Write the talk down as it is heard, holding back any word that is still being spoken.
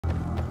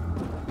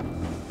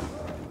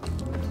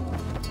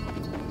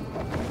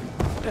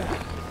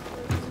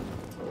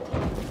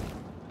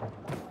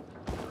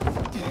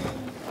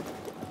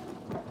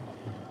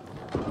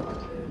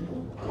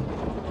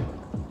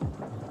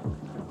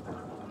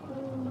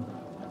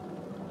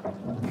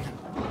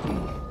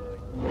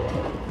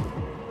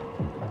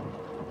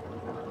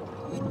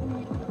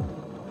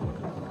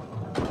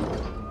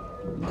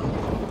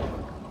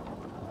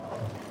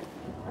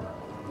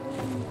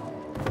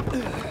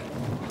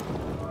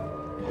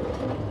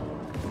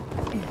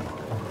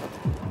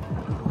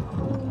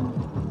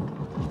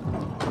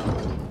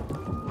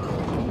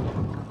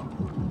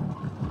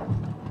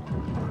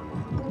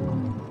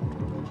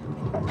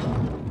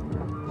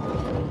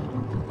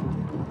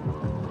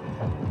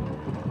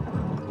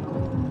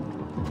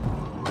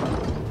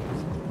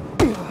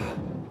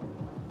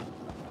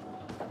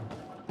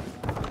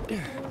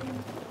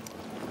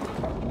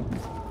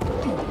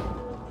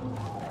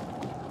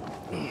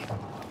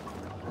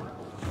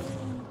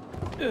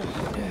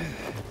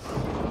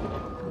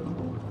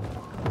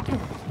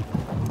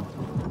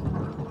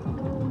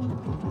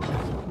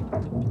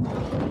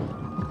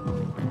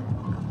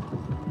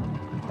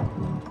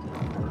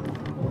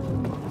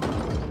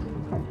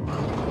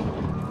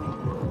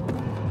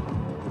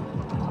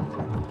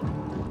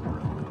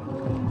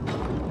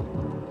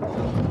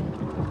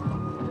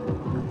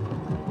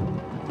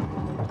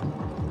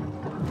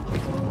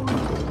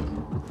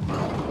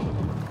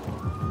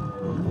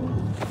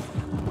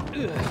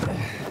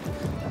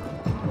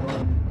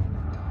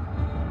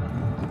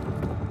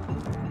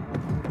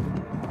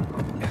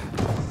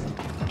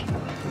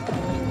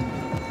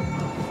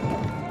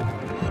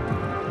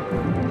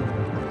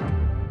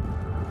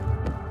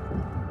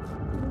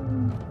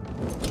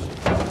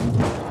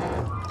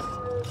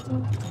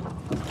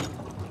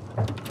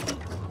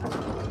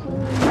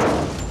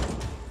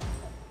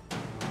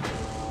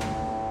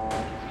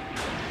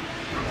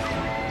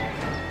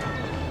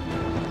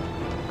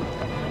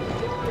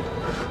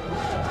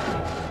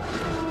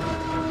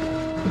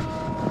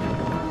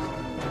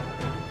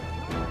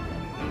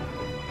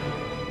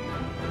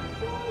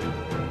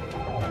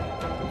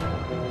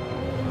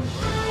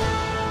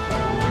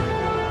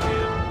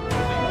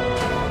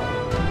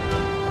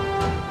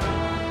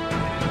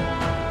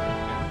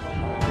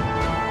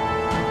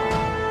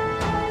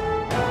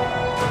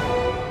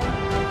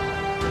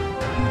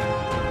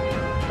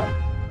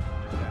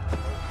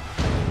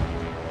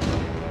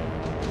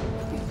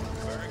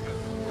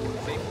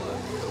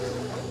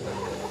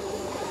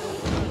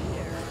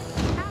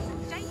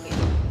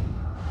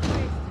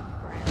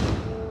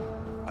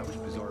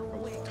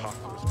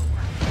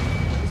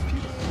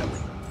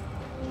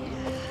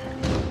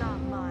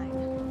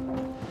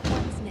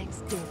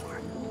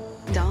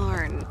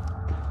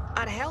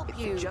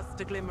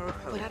Just a glimmer of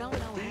hope. But I don't know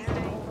how.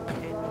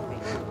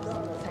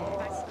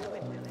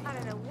 I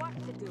don't know what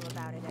to do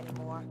about it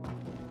anymore.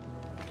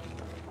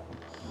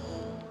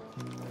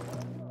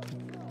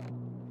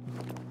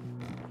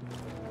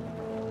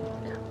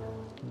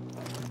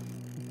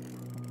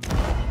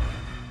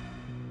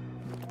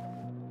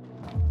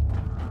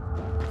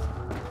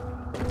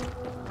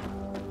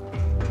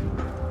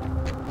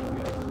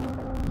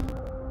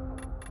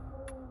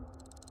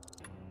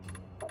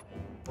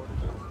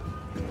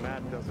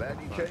 Glad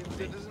you came,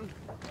 citizen.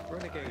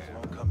 Renegades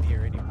won't come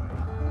here anyway.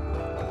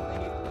 They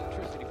need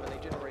electricity when they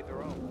generate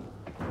their own.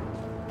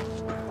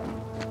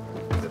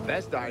 The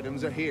best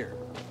items are here.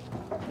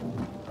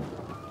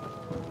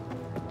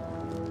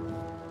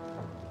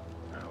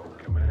 Our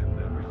command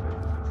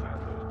everything's inside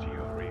those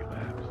GRE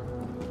labs.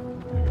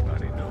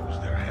 Everybody knows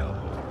they're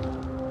hellholes.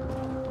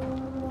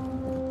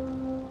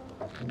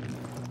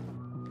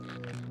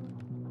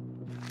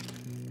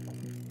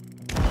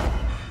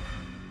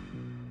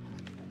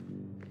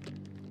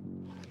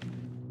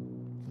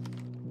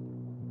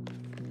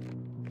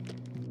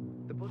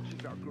 The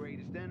Butcher's our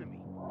greatest enemy.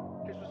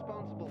 He's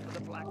responsible for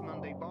the Black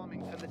Monday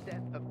bombings and the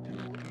death of 2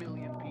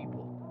 million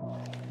people.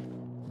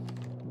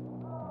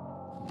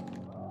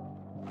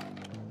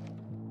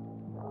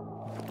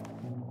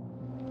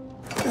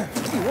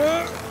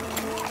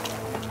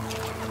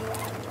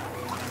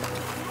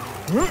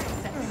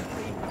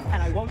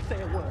 And I won't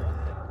say a word.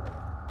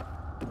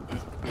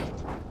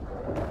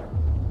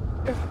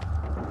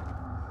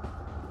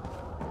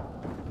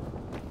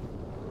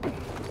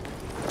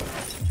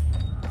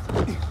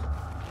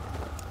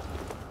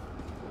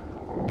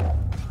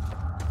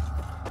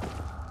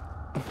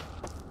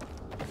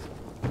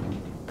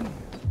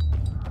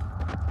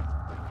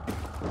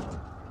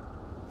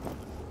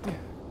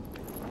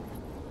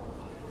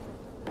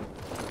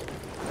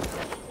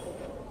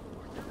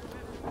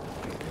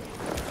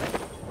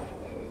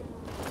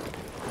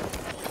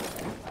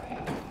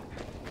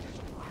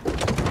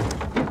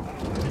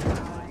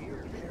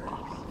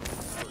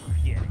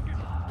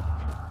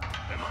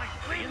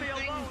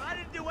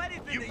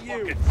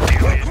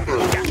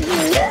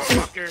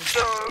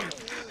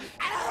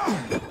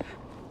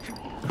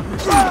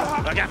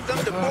 I got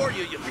something for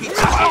you, you piece of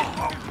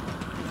shit.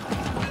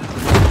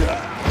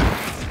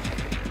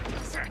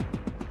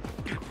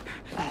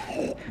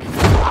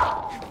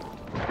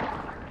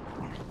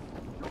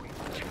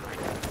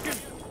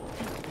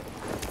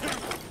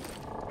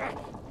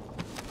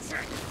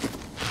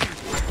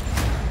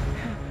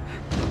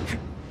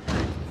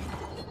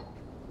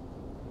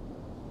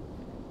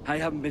 I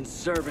haven't been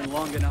serving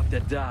long enough to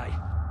die.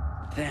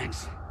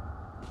 Thanks.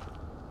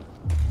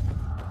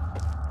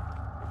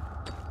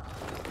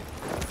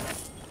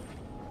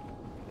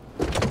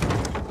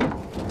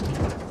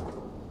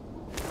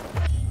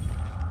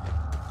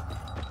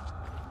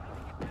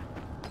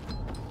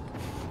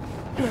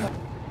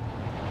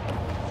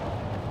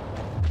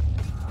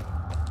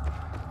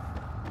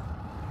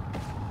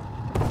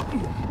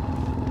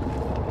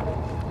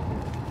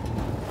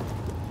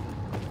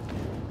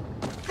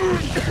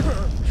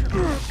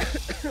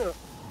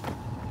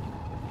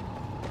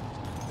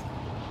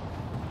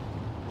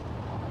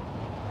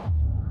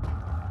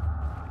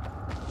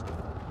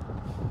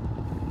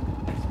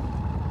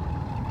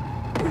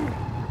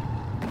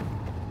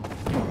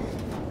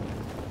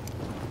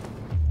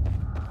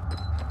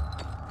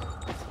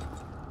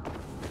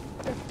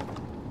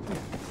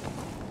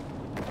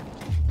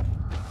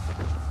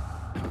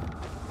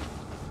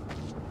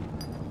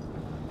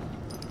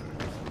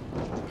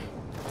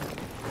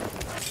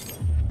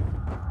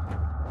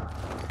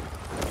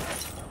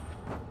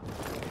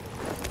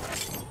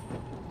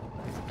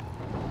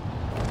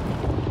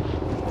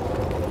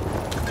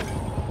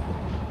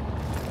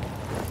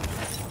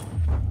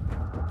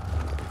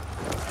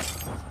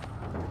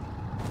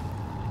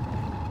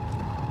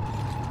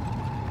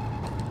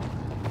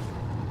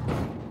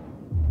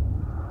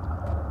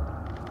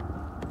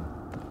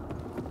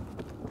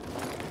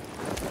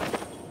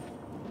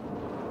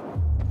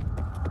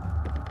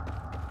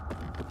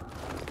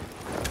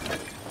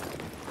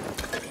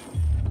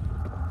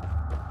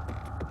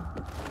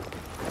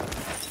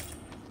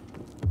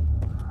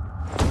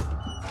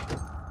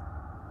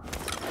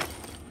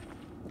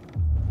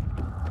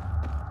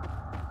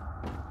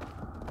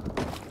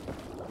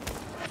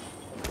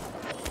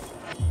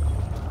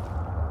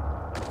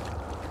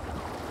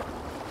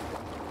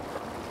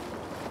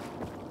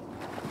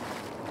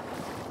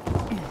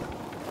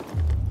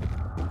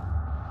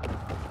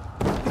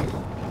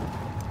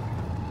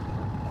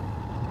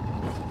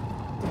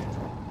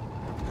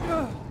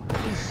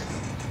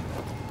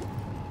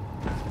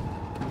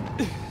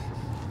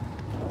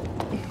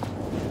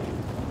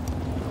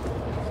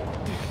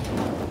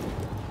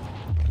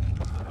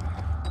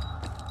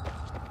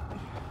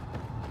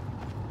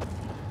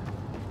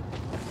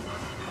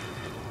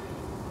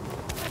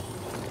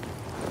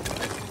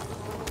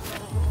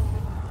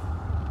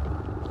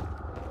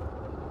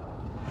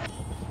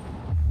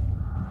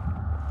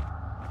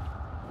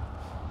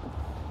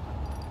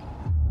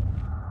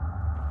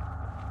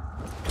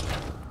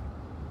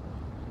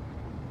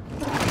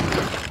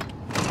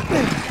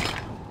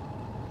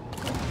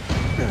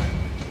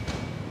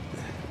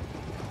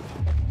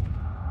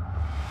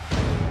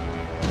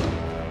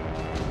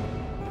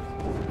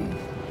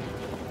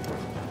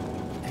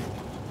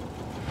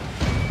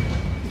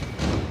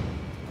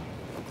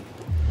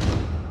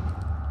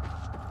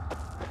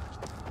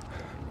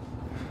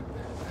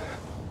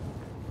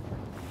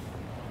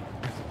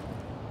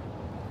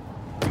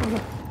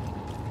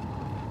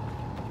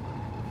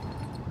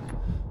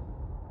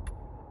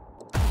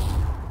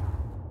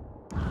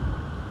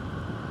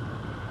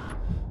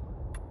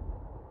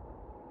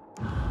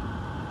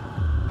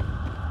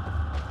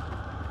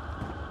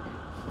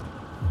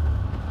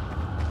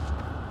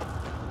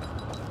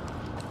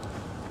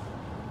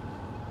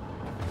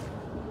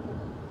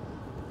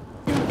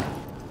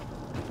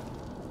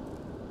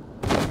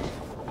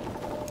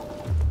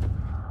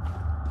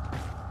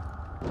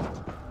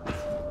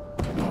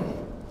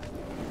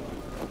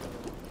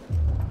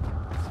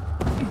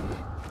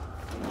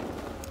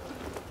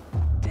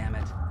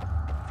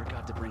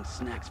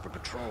 Snacks for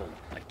patrol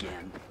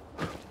again.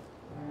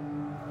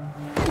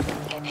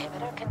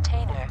 Inhibitor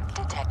container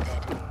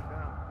detected.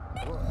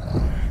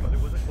 But it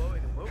wasn't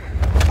glowing and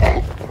moving.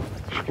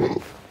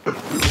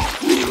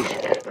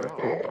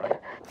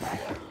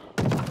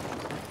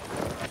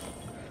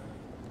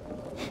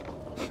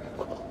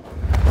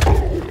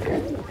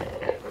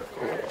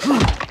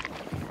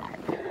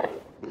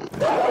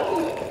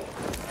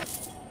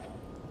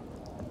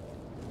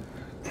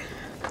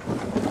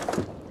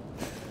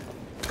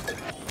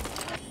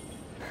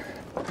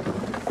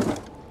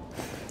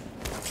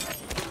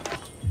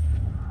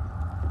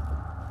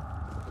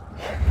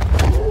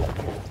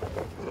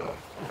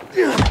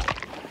 Yeah.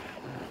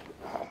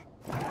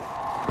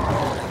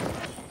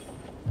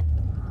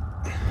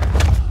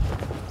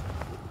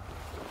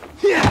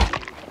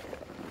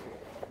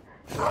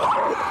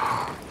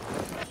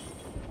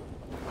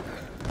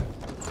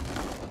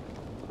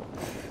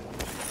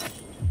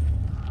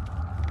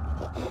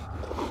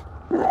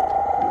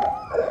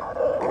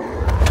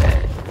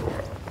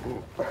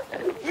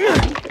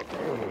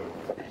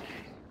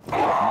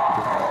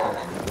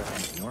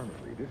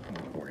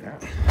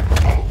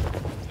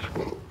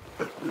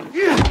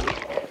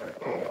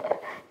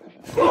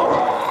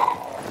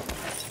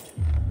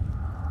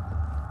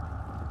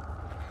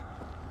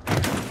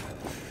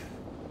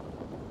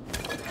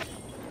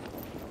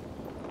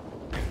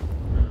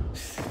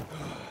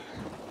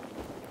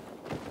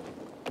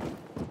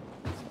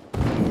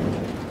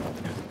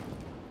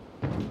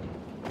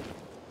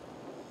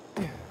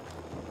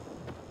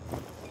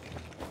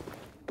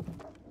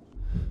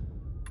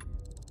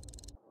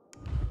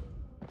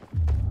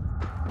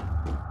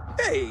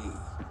 Hey!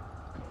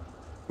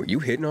 Were you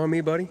hitting on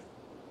me, buddy?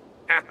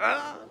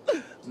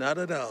 Not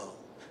at all.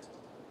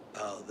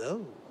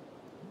 Although...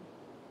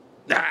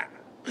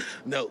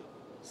 no,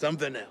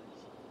 something else.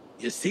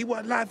 You see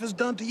what life has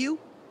done to you?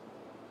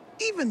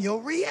 Even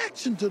your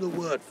reaction to the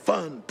word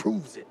fun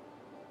proves it.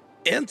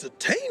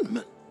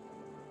 Entertainment?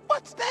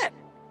 What's that?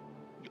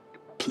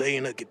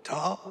 Playing a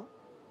guitar?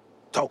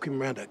 Talking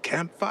around a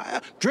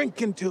campfire?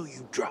 Drinking till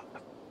you drop?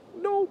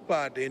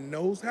 Nobody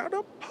knows how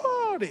to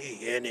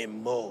party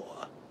anymore.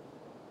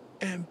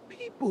 And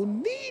people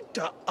need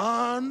to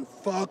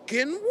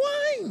unfucking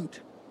wind.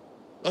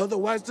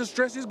 Otherwise, the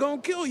stress is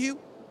gonna kill you.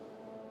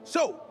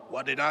 So,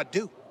 what did I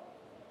do?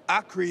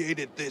 I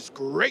created this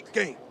great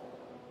game.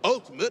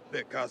 Ultimate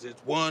because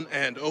it's one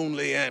and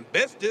only and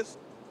bestest.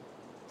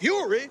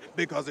 Fury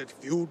because it's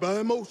fueled by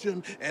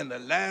emotion. And the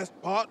last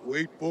part,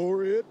 wait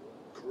for it,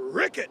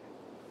 cricket.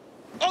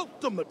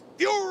 Ultimate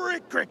Fury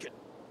cricket.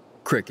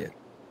 Cricket.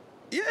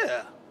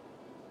 Yeah.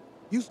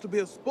 Used to be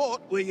a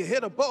sport where you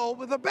hit a ball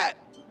with a bat.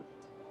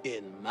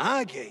 In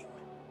my game,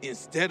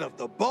 instead of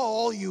the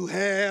ball, you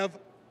have...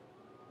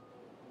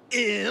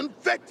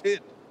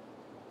 infected.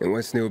 And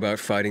what's new about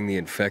fighting the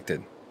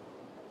infected?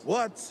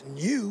 What's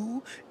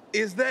new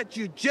is that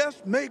you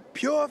just make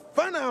pure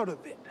fun out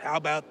of it. How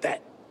about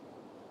that?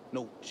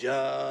 No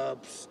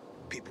jobs,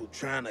 people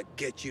trying to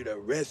get you to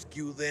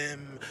rescue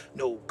them,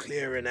 no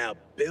clearing out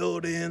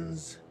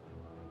buildings.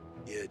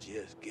 You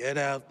just get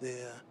out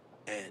there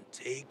and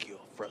take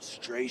your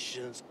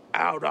frustrations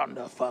out on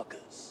the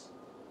fuckers.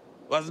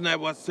 Wasn't that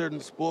what certain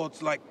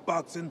sports like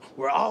boxing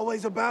were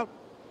always about?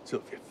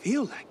 So if you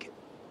feel like it,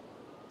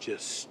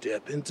 just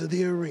step into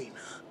the arena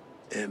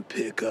and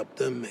pick up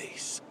the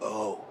mace.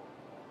 Oh,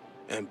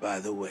 and by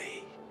the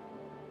way,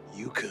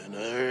 you can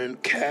earn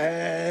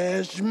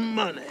cash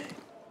money.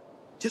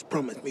 Just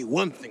promise me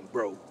one thing,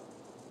 bro.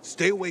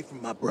 Stay away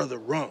from my brother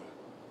Ron.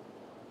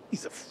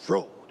 He's a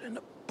fraud and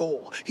a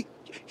bore.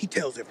 He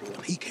tells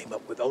everyone he came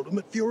up with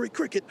Ultimate Fury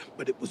Cricket,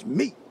 but it was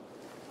me.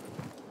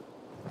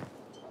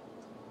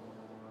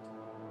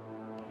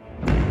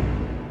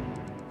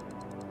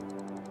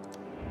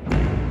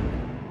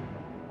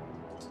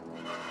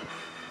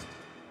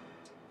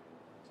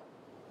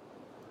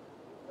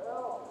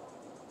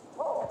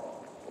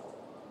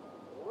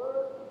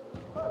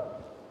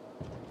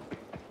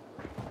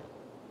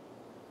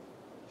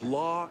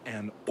 Law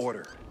and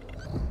order.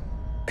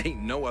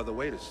 Ain't no other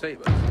way to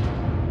save us.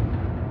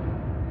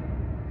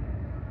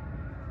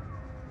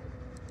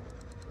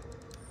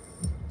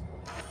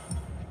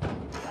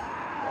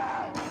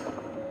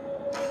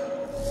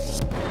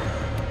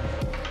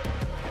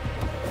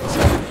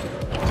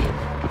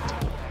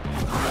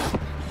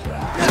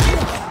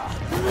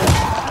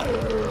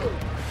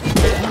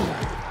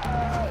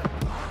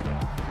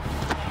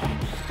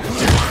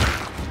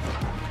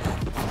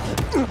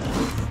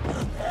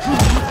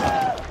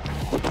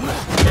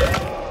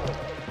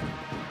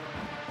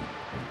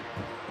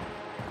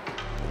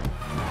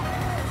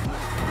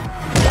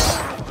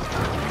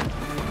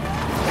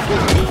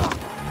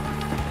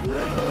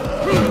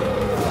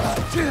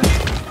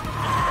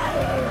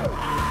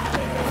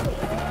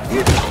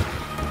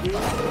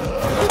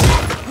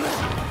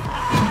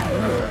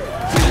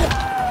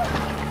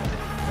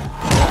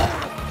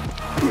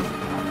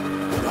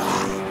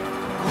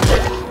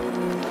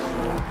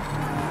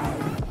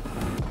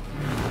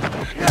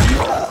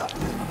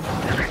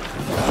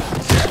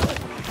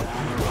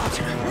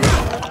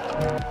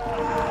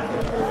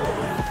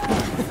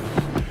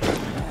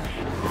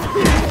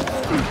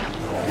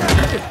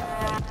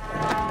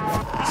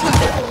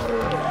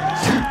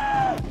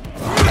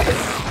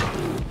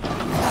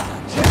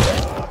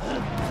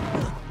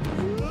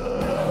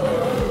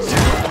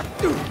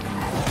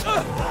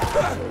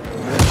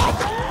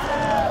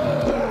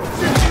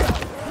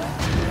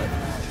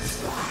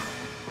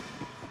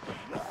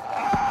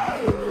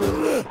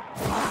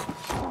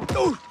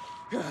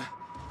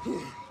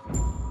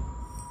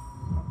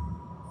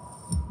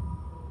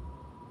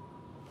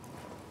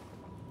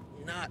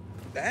 Not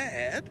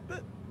bad,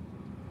 but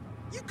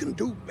you can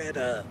do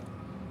better.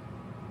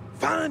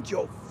 Find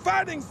your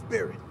fighting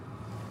spirit.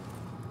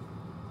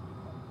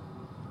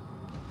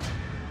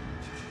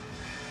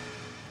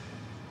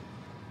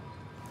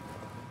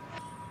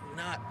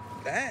 Not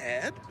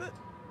bad, but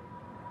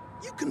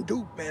you can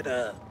do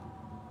better.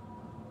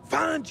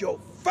 Find your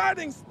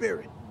fighting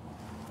spirit.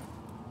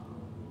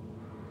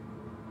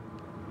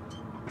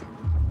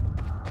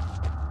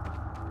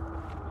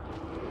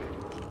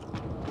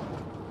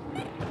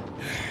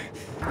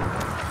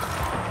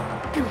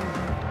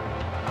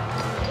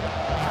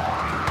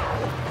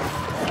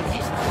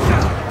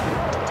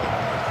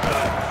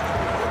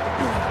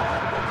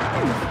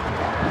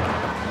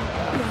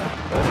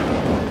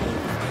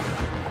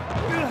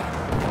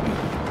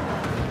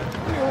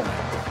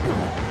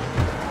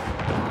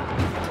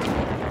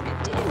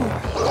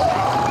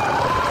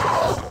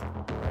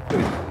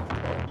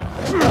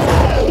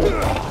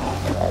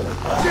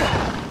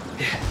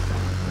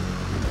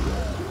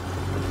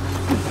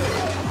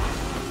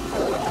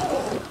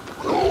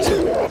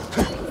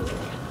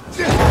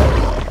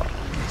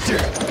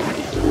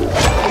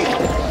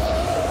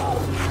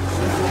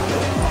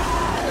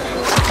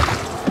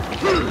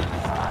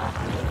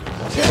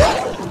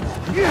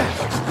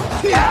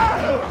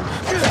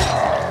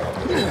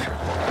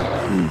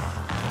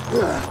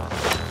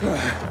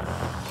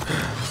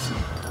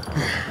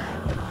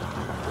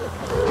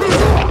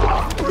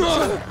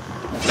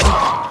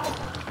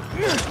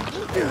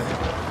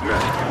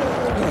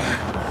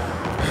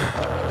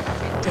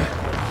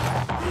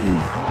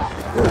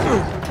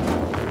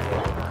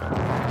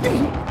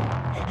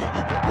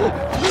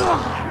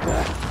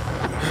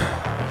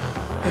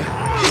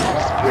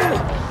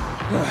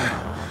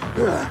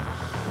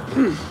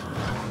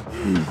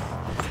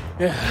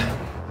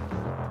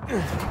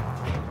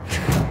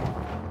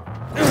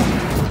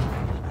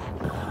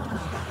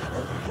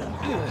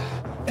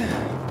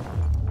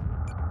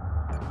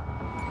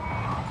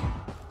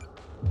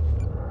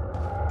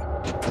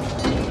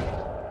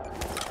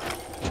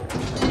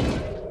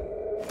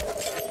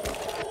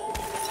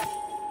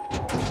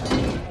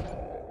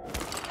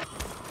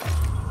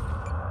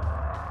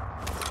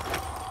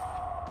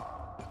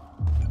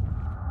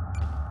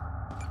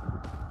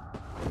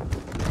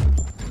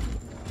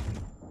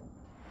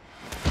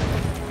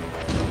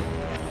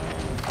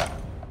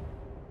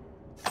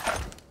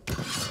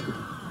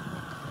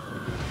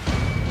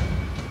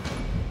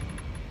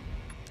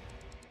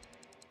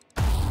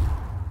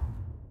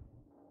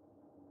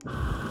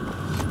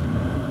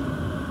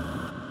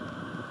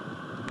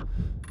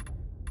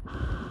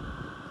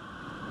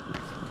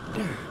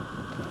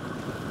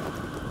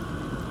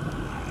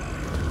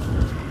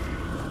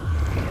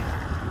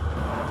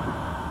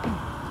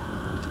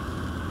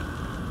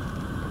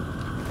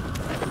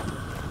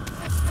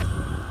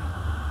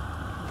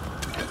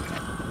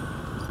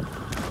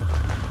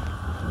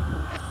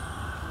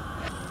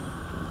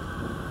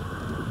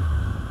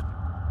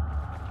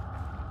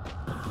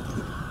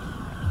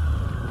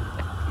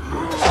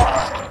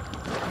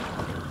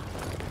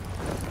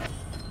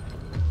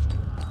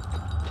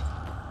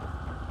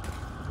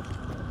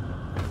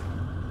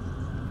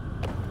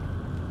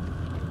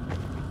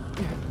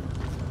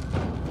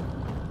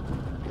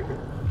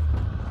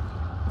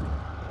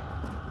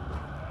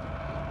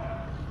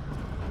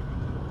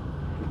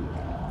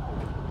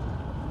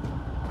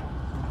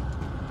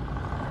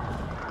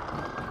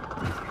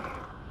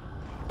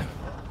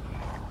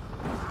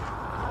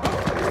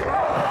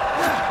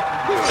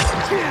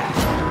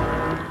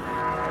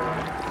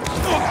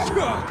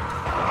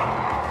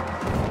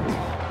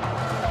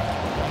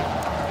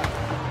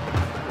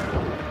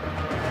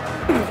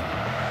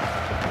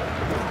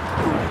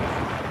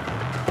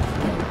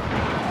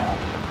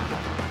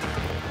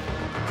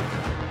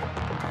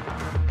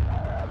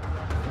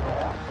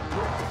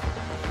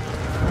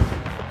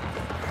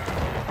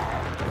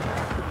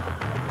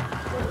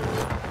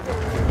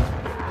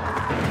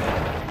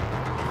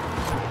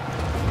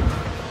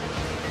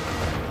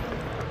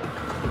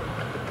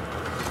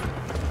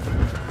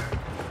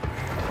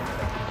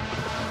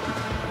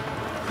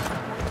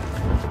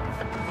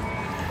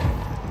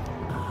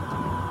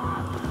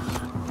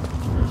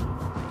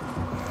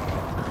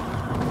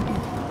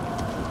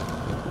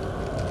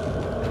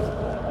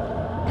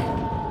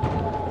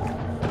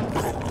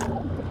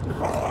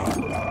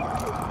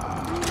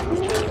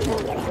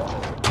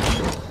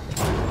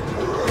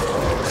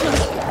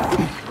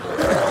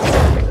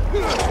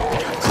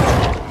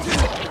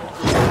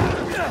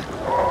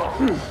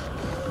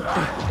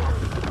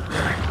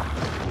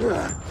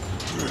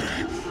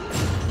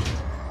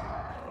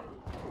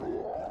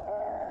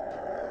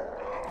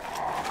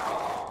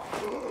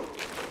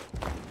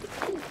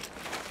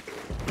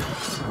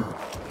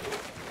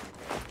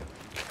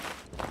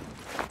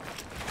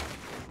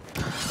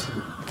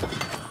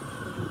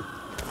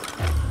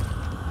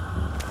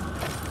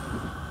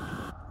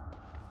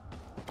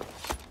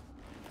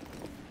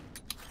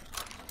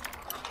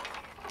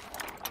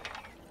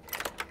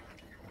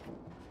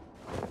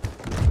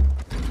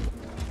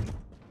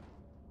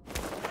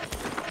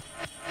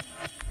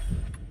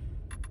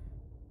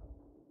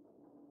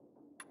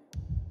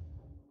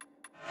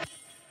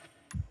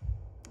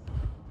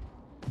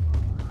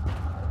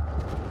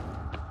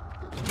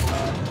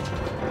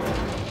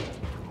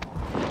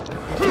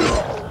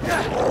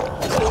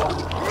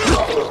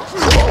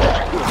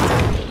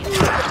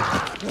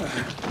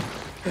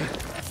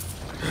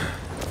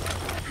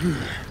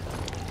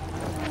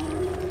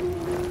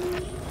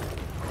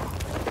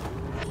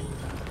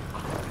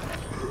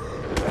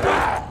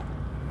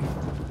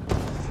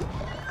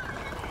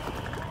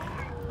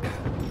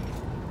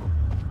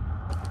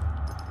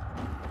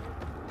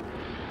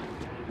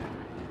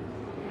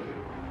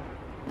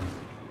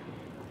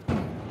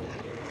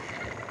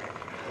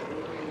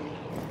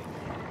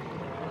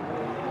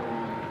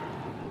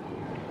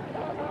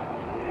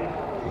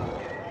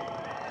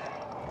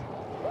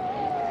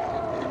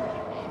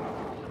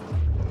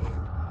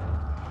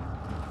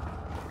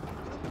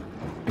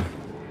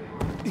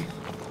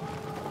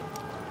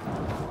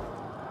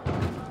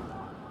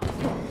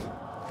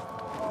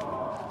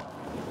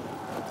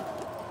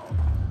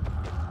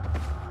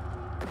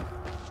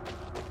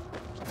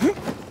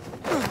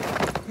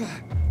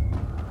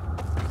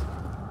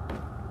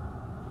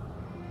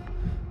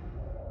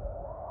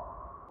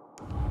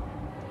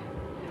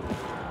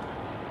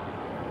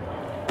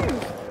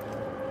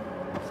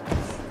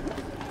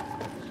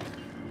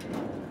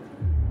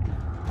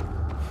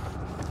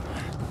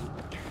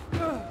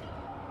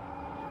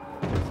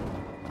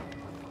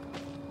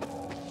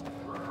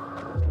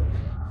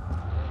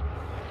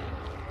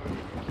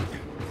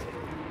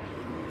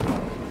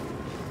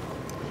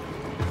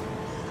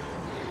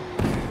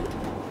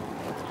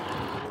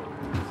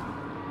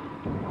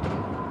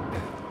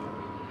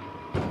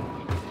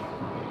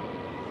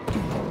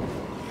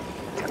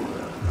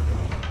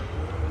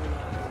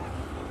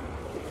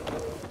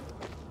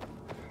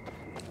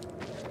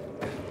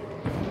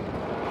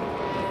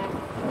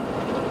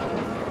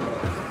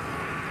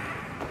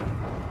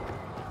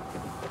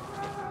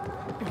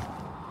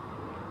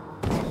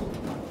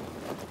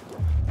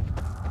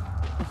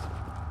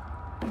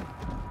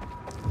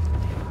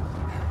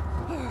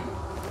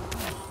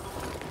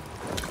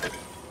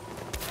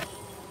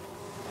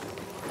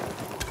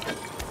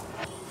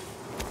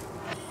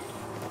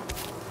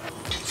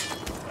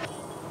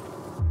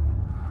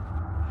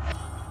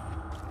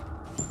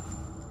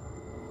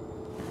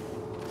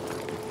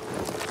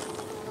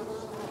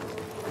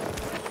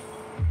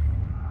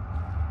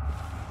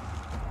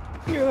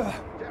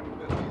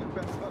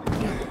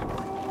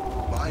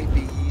 My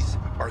bees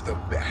are the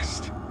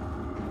best.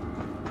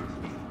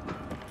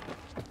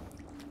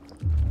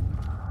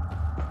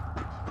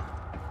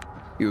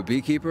 You a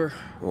beekeeper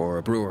or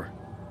a brewer?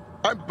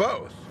 I'm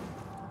both.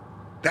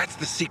 That's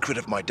the secret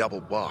of my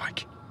double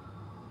block.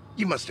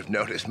 You must have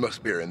noticed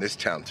most beer in this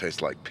town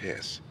tastes like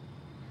piss.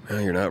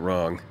 Well, you're not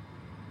wrong.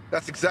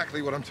 That's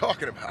exactly what I'm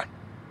talking about.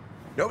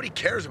 Nobody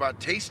cares about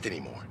taste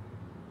anymore.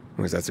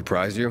 Does that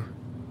surprise you?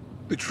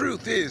 The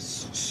truth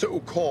is,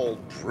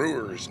 so-called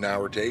brewers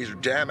nowadays are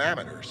damn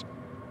amateurs.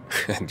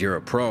 And you're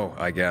a pro,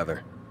 I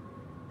gather.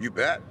 You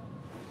bet.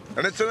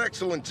 And it's an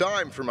excellent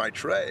time for my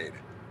trade.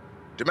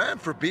 Demand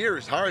for beer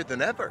is higher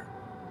than ever.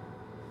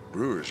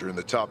 Brewers are in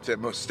the top 10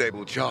 most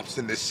stable jobs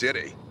in this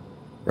city.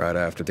 Right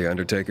after the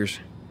Undertakers?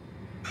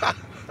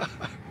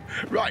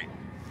 Right.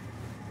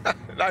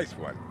 Nice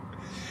one.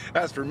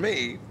 As for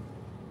me,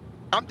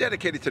 I'm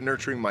dedicated to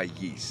nurturing my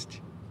yeast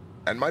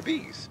and my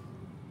bees.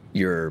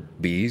 Your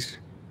bees?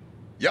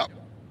 Yup.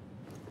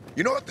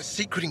 You know what the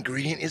secret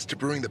ingredient is to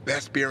brewing the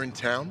best beer in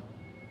town?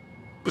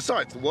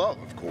 Besides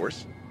love, of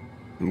course.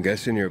 I'm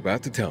guessing you're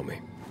about to tell me.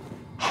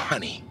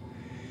 Honey.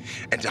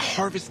 And to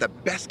harvest the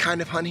best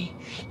kind of honey,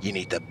 you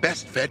need the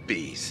best fed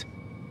bees.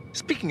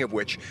 Speaking of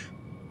which,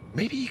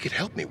 maybe you could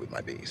help me with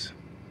my bees.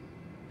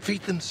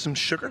 Feed them some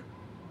sugar?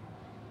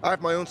 I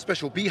have my own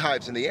special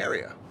beehives in the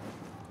area.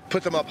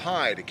 Put them up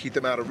high to keep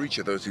them out of reach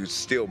of those who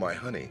steal my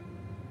honey.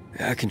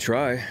 I can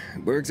try.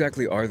 Where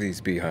exactly are these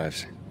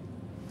beehives?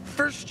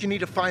 First, you need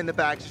to find the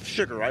bags of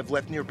sugar I've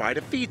left nearby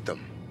to feed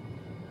them.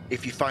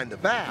 If you find the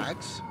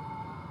bags,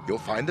 you'll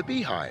find the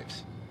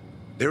beehives.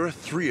 There are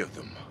 3 of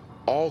them,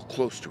 all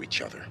close to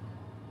each other.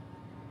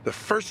 The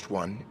first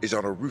one is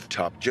on a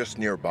rooftop just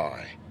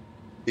nearby.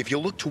 If you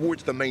look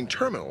towards the main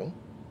terminal,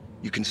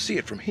 you can see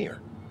it from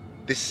here.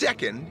 The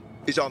second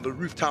is on the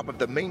rooftop of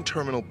the main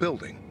terminal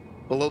building,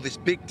 below this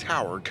big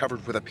tower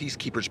covered with a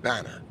peacekeeper's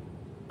banner.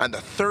 And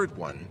the third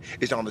one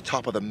is on the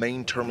top of the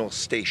main terminal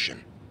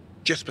station,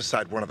 just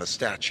beside one of the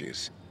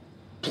statues.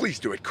 Please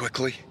do it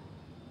quickly.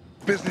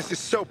 Business is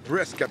so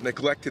brisk, I've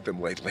neglected them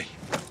lately.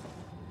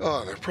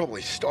 Oh, they're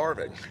probably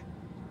starving.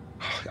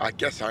 I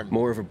guess I'm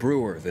more of a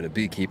brewer than a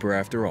beekeeper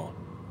after all.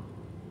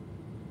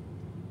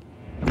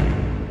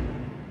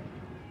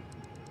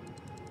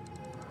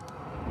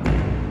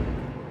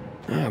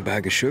 Ah, a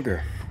bag of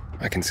sugar.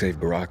 I can save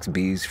Barack's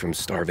bees from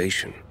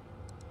starvation.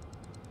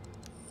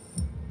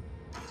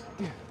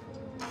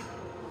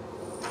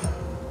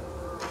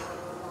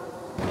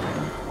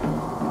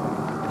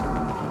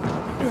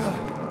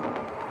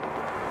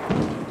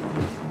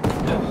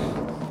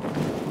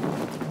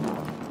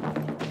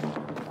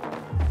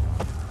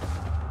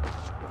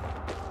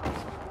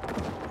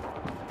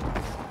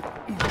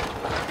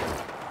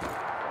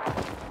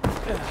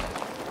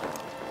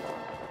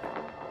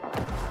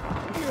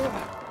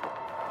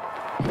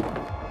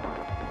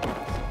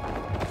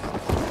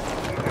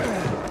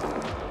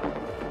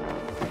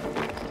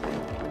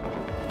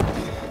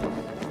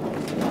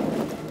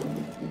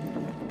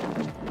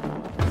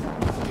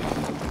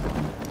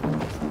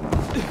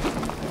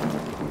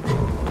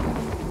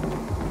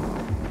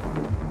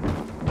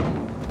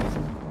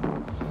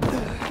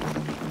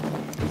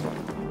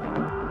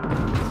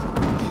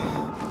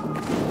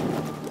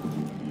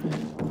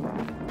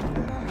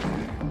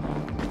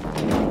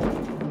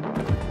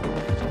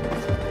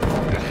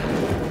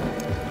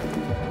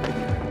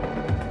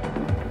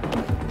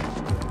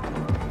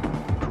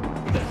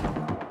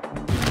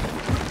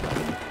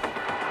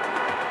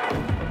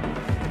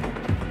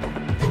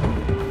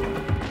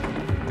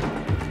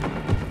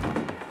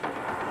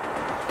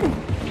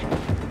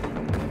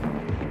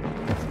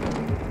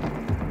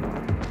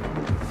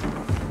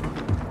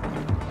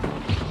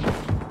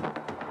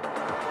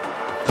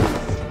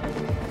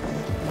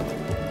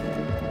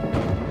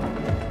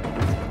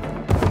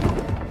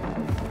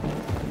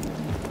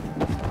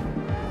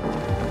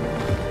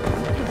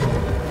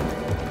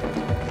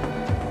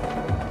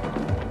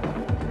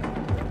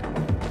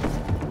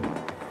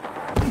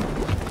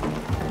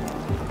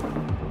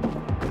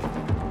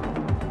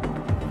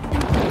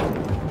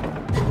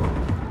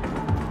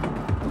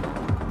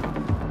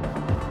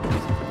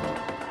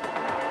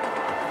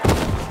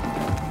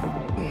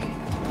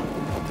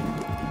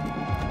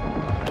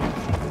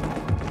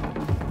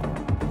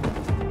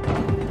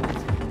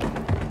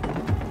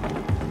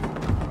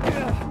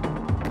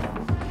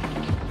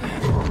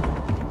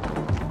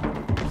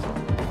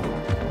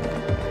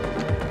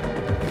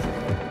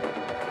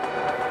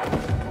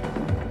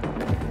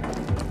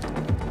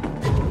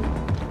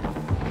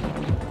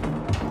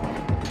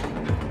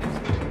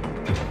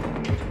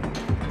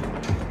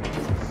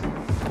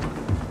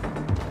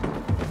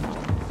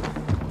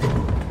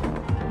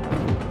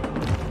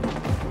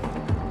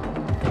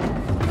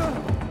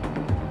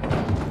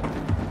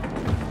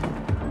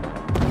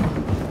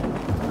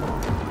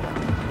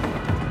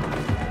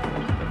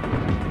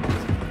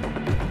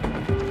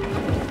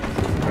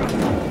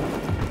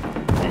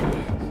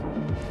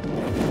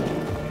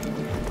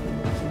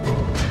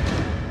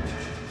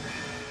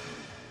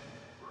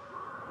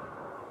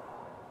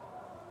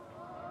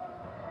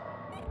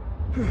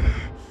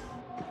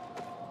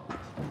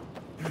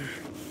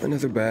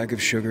 Another bag of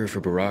sugar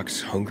for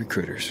Barack's hungry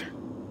critters.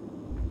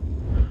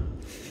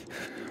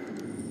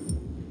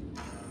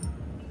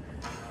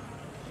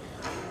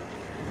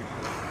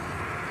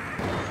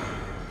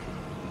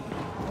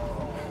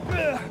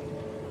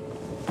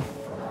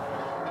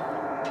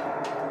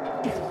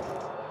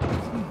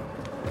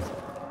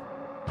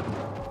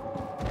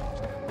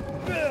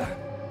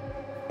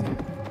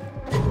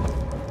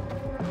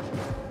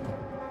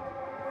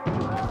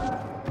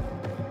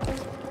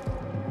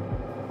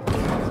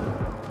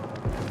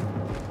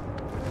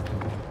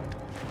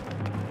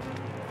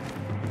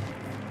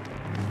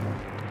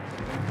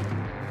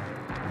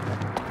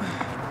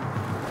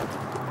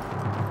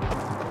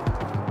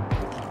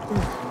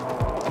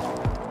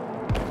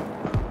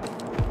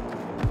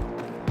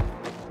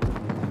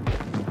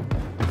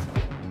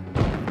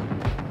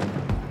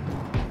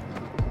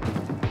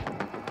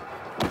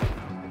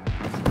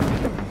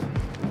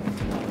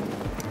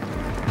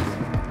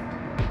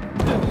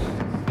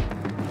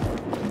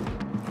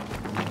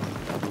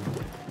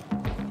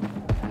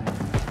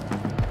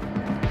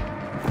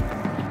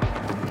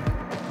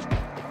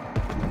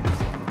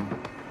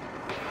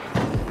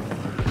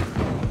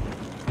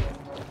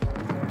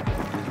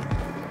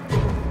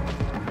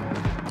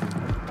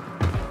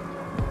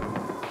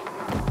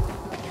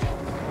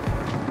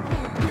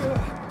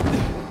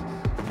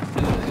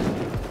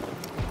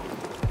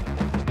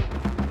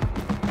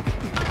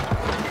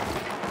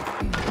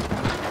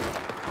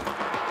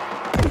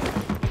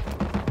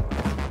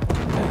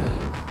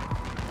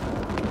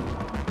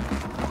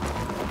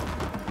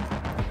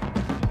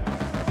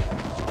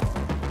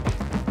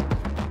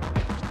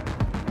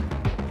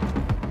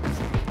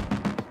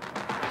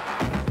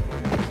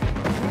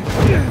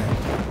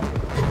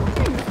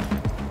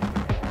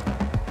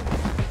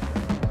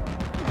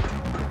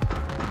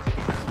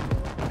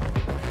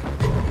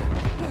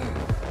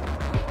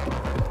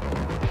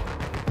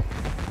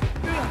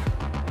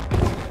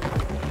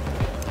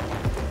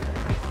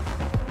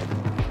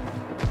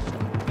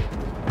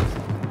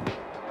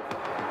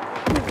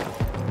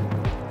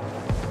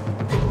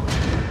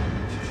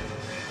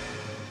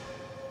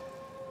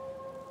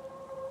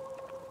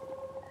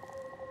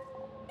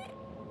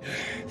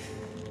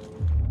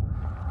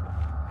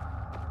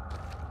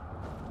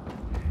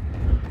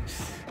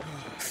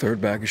 Third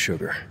bag of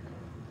sugar.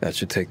 That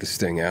should take the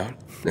sting out.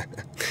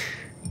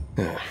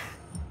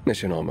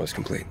 Mission almost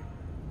complete.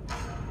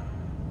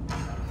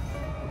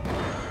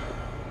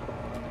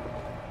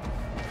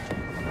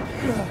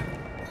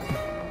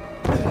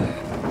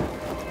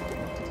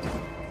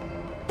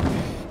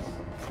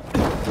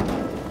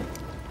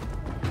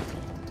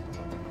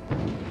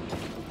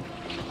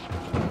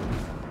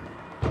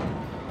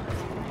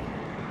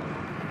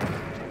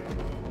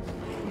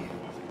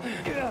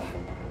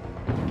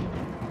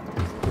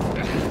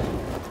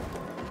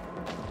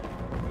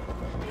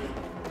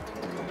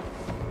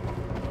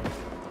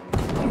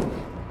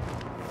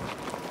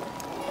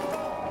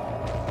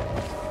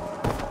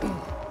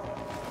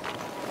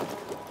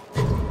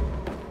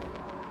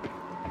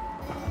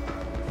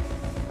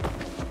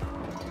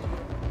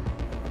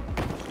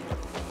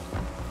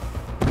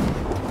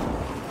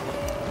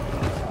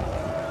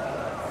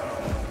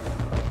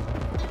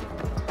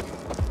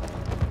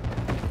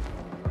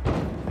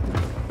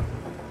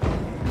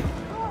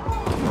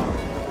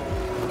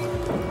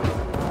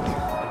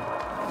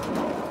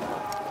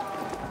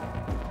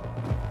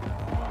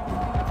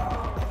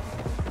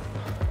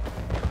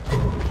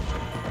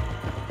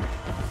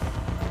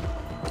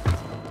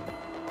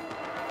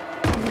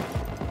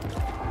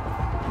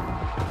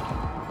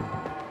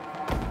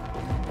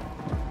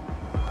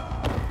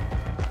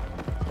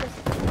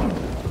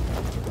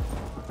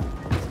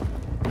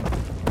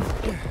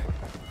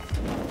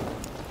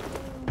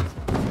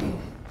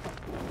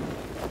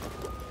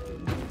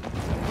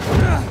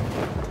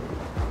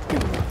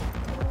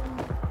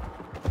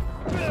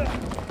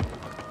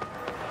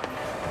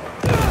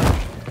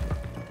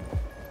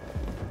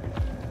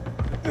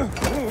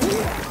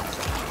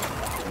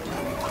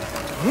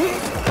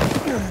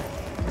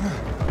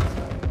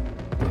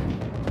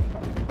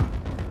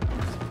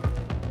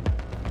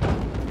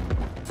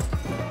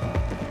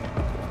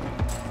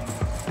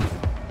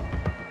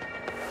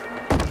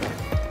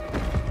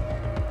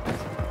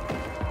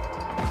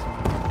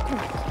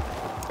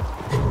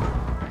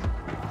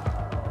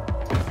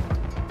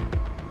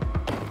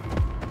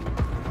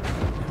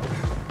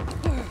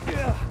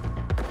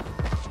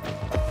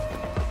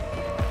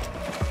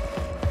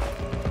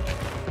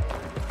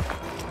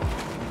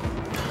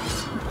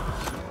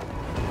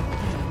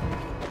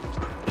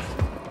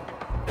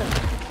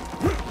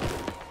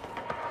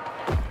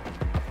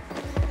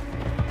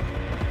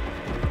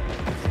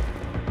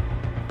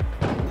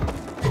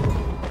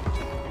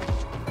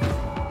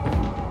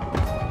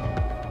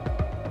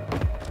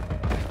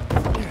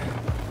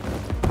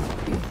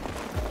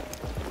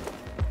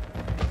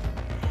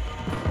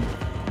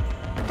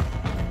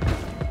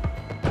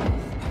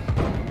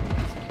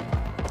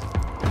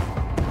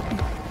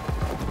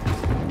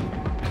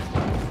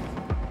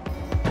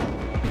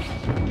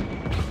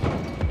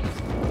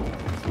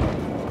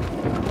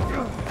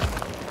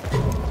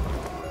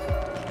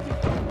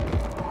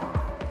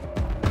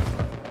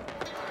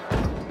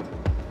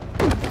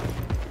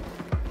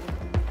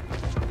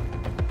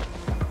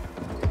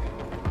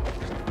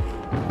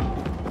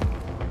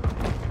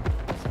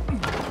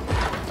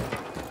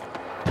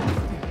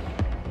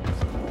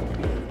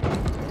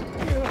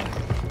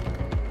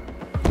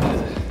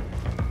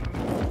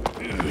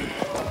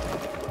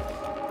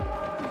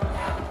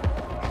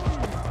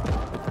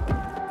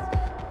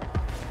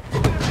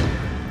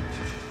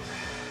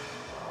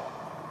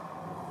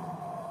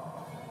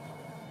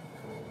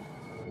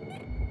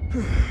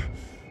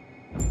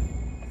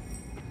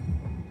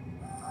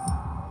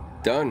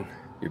 Done.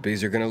 Your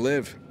bees are gonna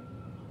live.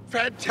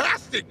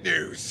 Fantastic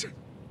news!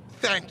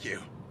 Thank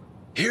you.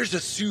 Here's a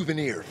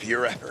souvenir for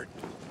your effort.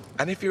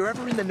 And if you're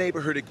ever in the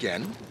neighborhood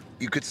again,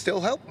 you could still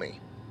help me.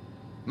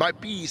 My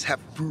bees have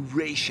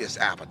voracious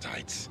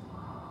appetites.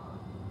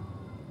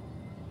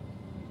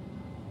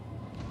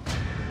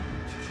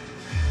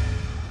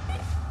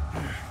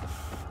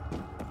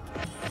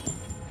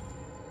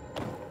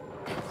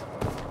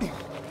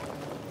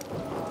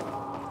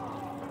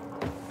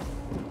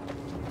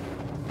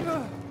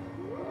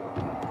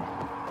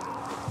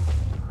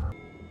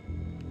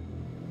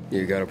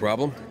 You got a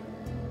problem?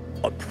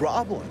 A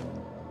problem?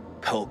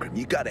 Pilgrim,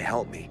 you gotta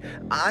help me.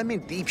 I'm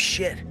in deep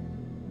shit.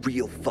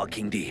 Real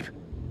fucking deep.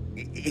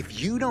 If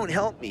you don't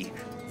help me,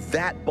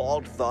 that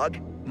bald thug,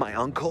 my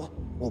uncle,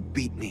 will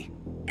beat me.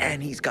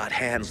 And he's got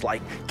hands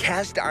like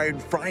cast iron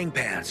frying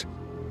pans.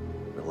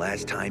 The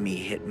last time he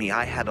hit me,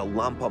 I had a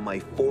lump on my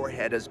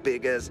forehead as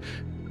big as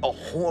a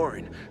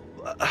horn.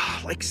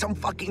 Like some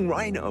fucking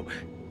rhino.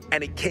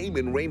 And it came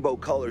in rainbow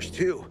colors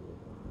too.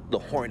 The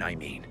horn, I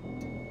mean.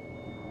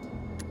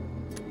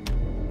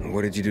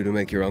 What did you do to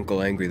make your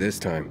uncle angry this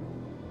time?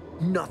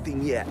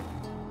 Nothing yet.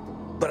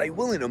 But I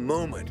will in a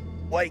moment.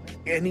 Like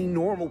any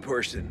normal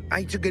person.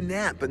 I took a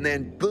nap and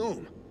then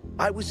boom.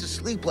 I was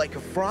asleep like a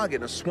frog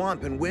in a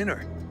swamp in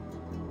winter.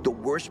 The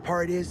worst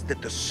part is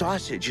that the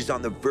sausage is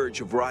on the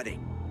verge of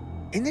rotting.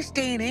 In this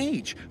day and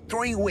age,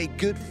 throwing away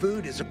good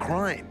food is a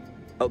crime.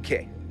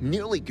 Okay,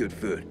 nearly good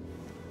food.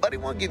 But it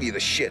won't give you the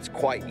shits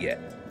quite yet.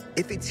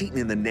 If it's eaten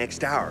in the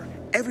next hour,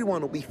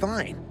 everyone will be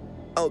fine.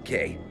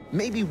 Okay,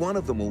 maybe one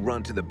of them will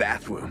run to the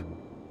bathroom.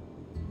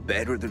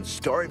 Better than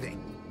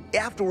starving.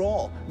 After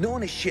all, no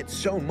one has shit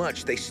so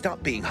much they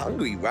stop being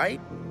hungry,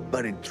 right?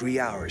 But in 3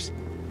 hours,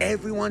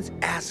 everyone's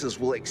asses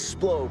will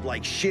explode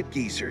like shit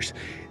geezers.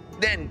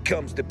 Then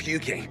comes the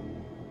puking.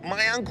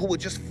 My uncle would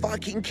just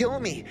fucking kill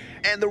me,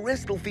 and the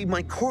rest will feed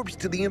my corpse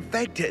to the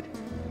infected.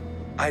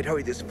 I'd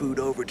hurry this food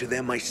over to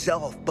them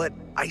myself, but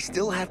I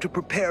still have to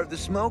prepare the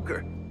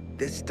smoker.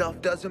 This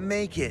stuff doesn't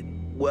make it.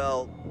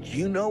 Well,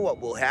 you know what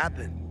will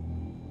happen.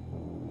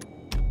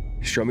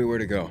 Show me where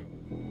to go.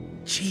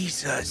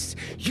 Jesus,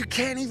 you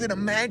can't even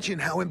imagine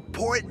how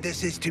important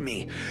this is to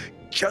me.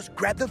 Just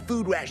grab the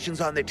food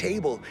rations on the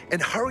table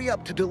and hurry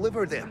up to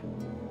deliver them.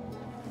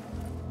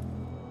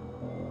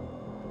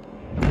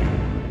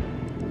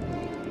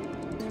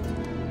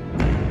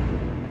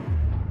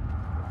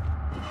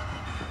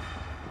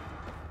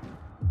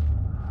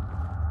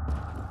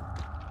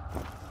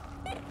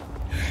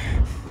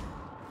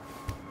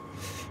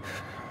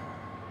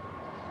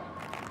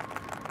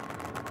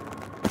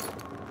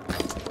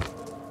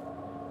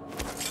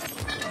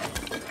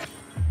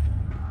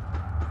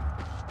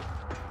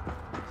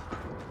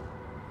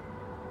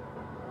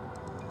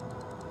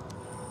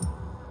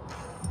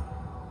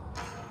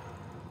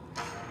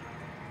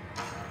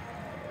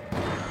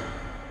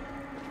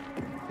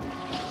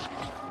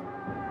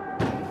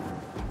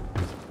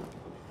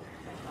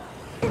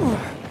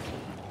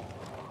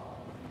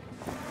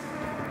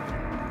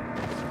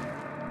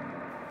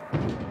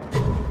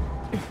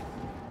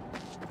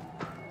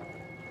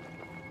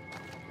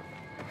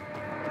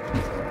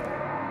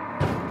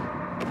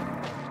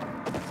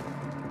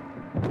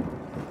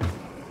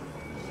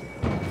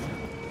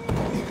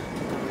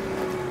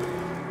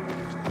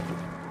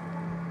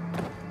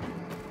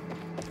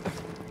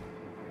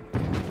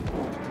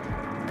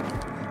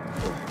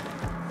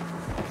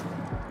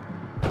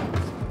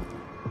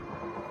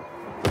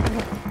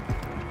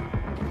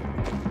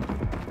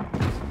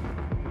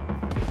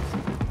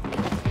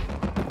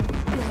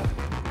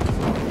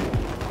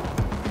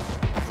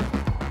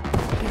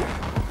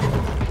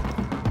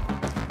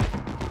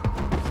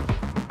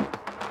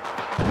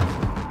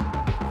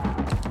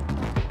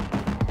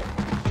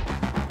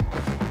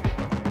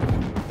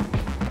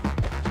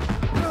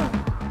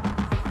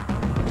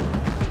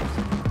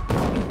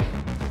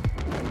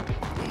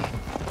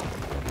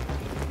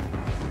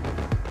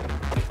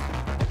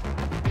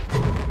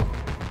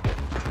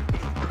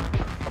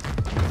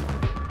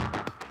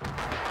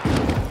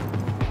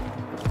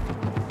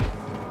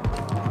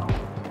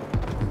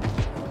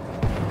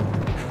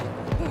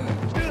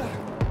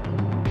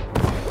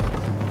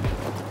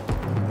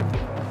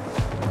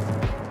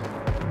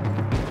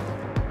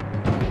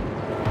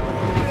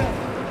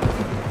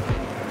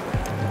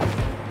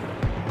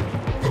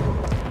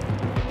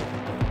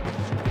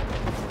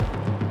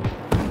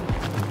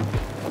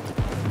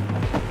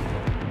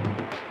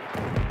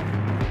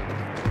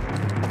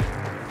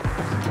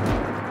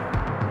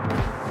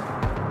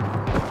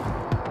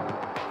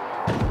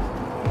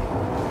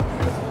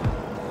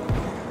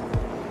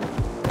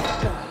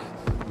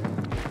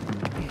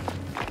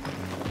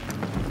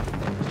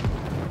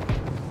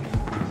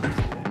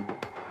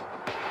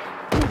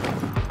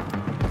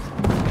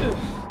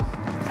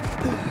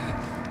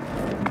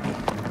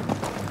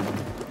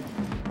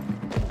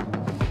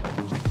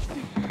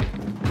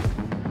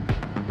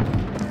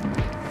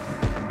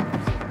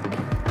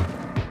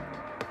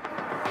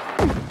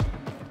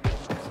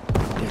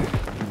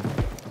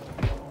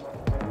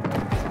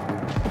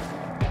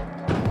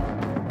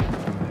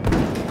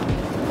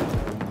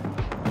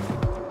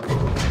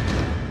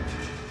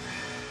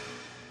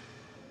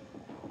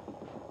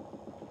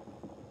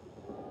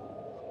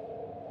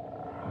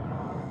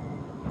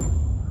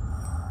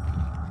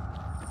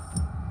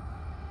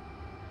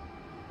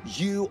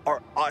 You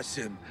are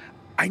awesome.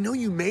 I know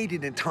you made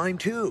it in time,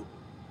 too.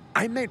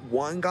 I met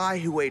one guy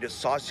who ate a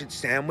sausage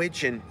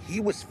sandwich, and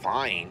he was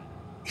fine.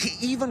 He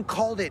even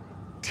called it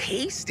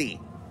tasty.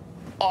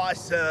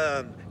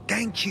 Awesome.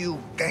 Thank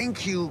you,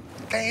 thank you,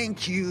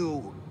 thank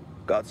you.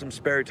 Got some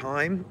spare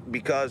time?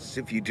 Because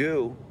if you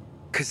do,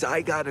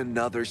 I got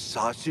another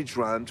sausage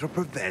run to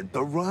prevent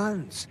the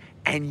runs.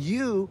 And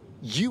you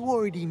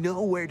already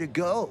know where to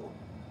go.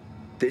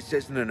 This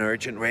isn't an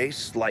urgent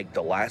race like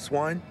the last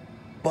one,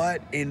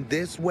 but in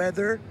this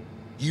weather,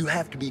 you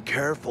have to be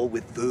careful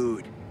with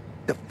food.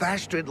 The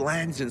faster it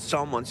lands in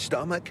someone's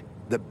stomach,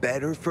 the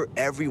better for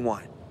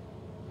everyone.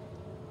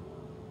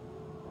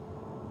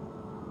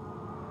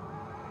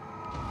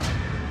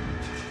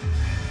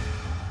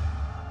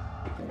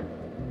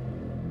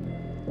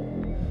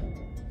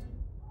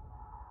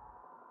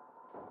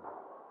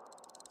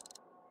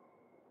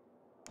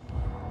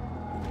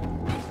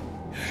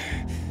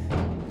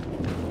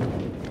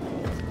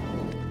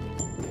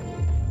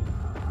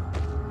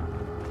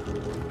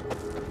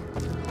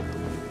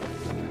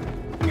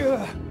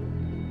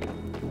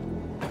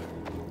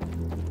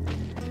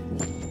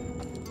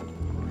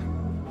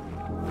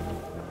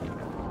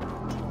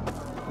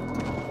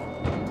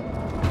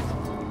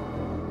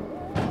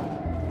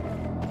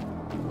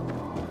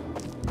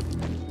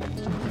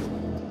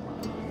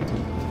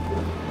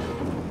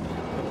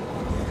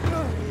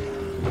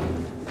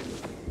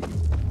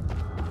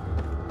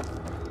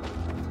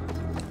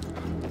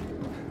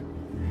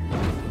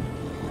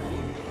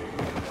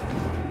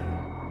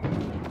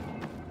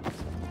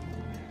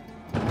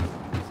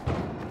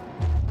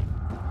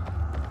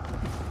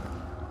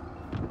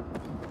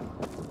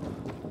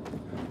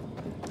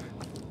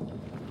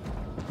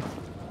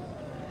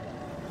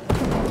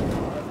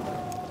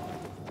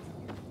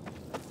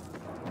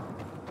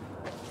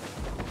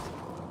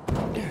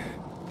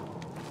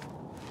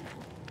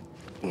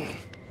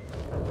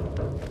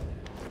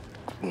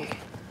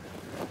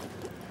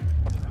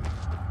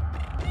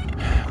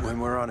 When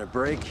we're on a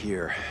break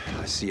here,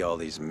 I see all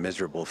these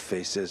miserable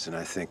faces and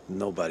I think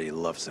nobody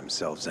loves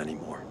themselves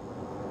anymore.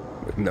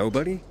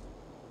 Nobody?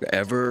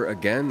 Ever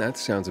again? That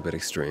sounds a bit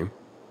extreme.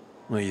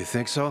 Well, you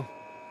think so?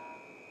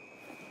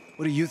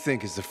 What do you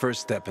think is the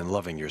first step in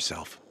loving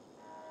yourself?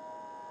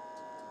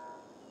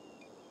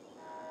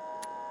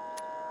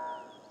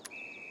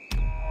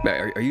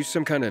 Are you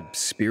some kind of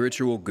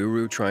spiritual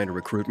guru trying to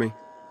recruit me?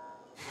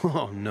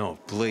 Oh, no,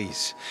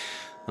 please.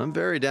 I'm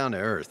very down to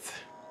earth.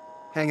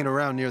 Hanging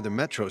around near the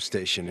metro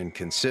station in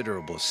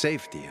considerable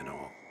safety and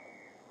all.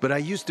 But I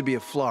used to be a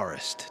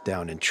florist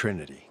down in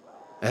Trinity.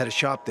 I had a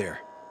shop there,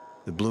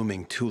 the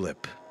Blooming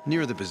Tulip,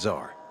 near the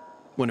bazaar,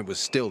 when it was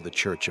still the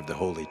Church of the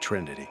Holy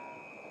Trinity.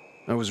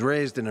 I was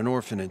raised in an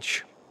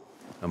orphanage,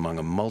 among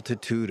a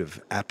multitude of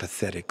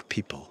apathetic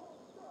people.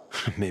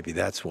 Maybe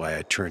that's why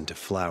I turned to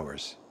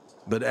flowers.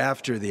 But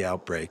after the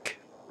outbreak,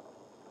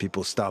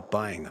 people stopped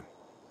buying them.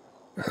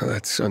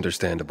 That's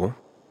understandable.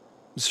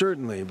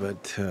 Certainly,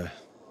 but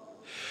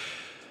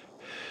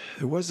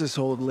there was this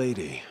old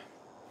lady.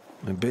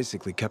 I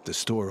basically kept the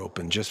store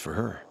open just for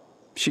her.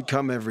 She'd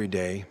come every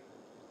day,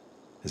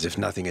 as if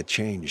nothing had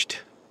changed.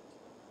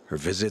 Her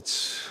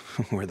visits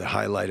were the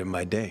highlight of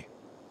my day,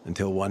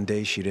 until one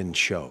day she didn't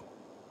show.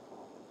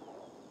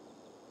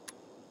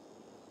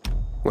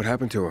 What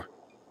happened to her?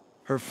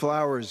 Her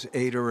flowers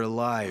ate her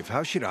alive.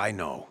 How should I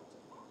know?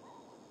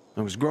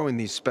 I was growing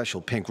these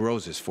special pink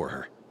roses for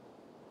her.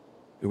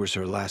 It was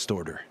her last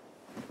order,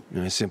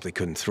 and I simply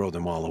couldn't throw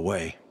them all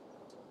away.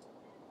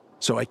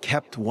 So I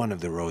kept one of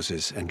the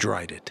roses and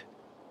dried it,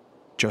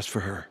 just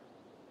for her.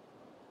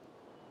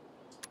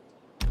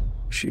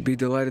 She'd be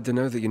delighted to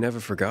know that you never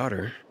forgot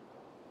her.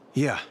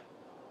 Yeah.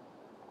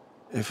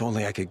 If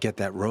only I could get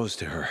that rose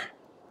to her.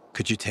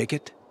 Could you take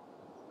it?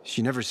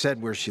 She never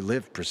said where she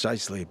lived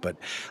precisely, but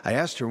I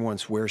asked her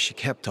once where she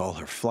kept all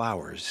her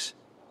flowers.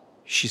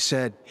 She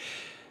said,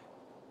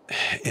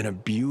 in a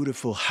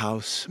beautiful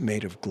house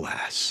made of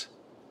glass,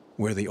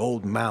 where the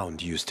old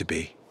mound used to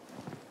be.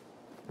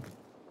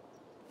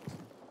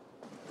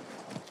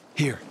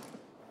 Here,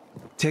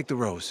 take the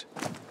rose.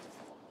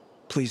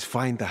 Please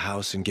find the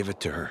house and give it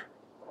to her,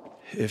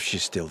 if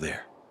she's still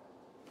there.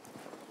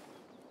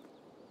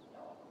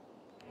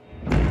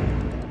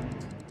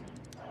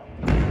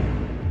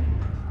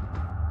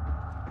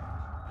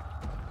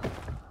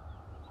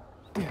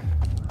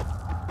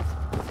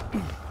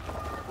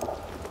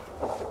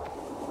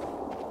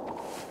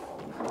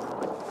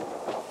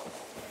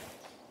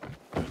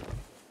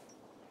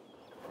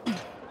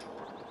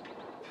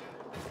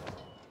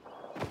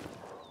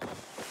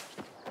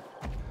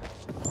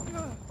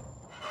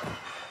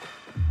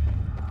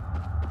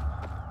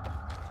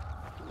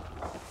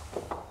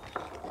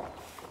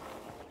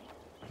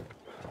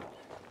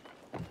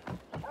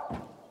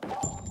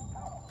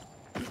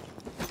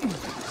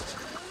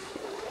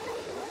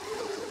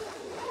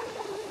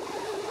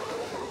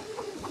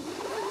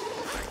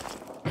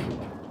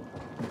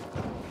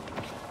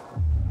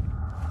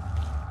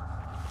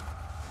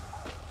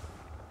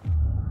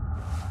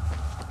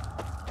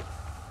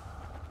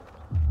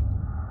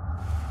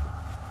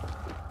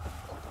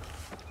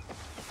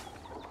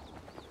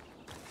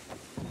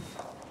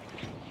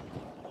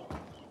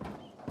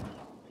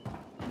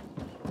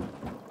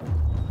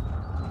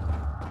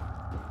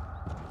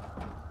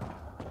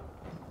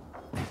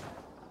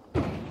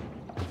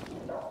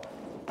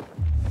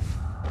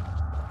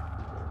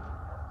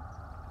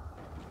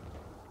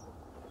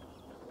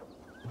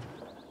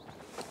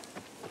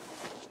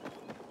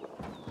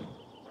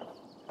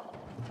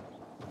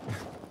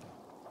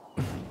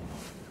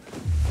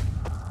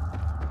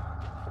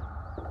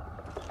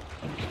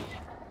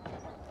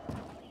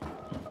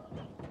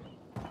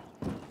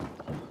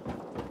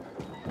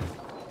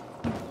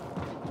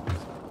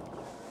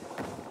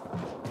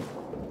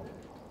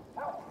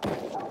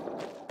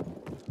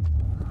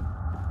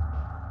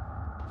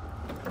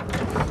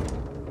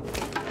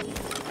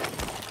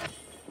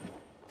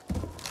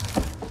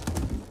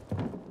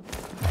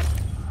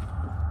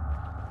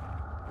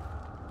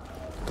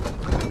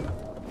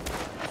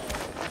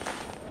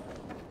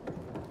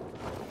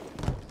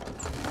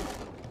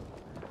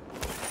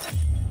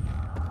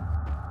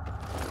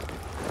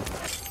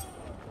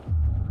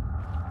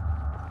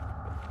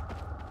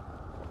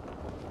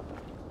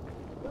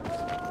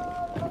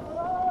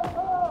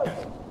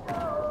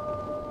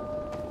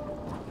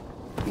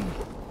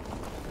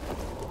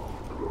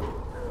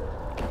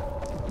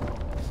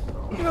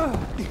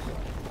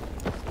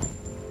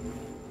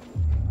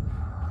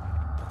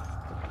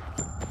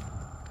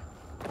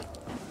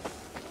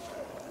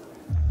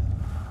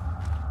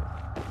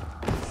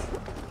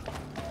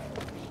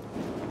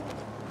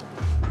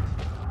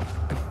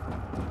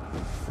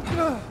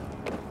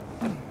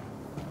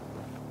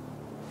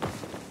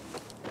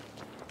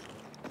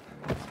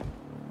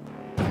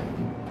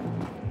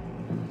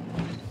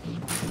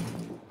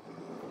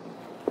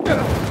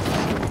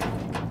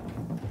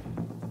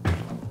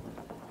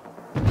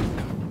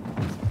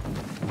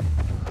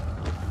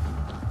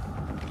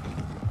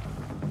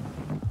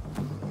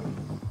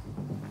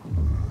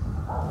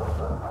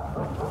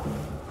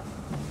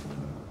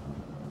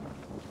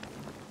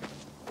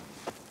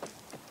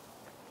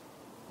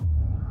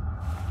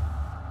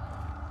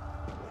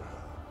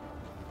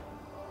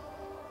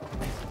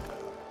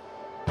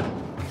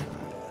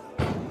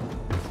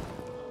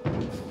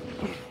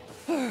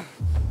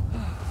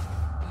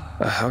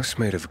 A house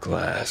made of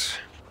glass.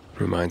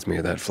 Reminds me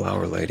of that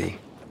flower lady.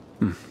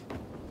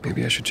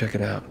 Maybe I should check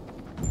it out.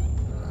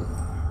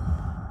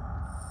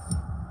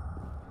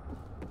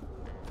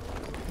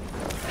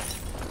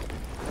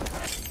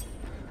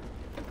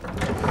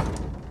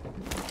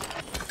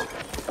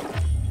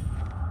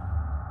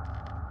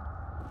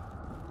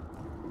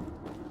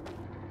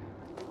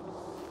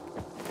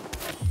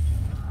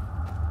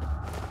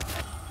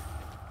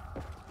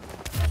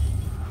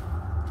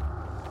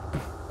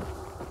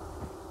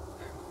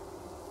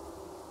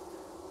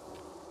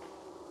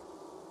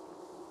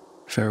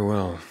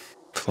 Farewell,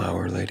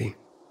 flower lady.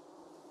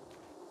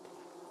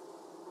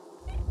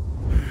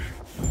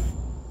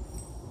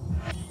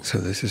 So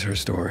this is her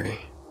story.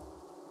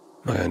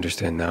 I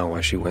understand now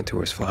why she went to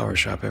his flower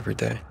shop every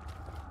day.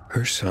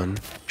 Her son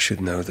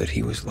should know that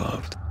he was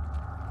loved.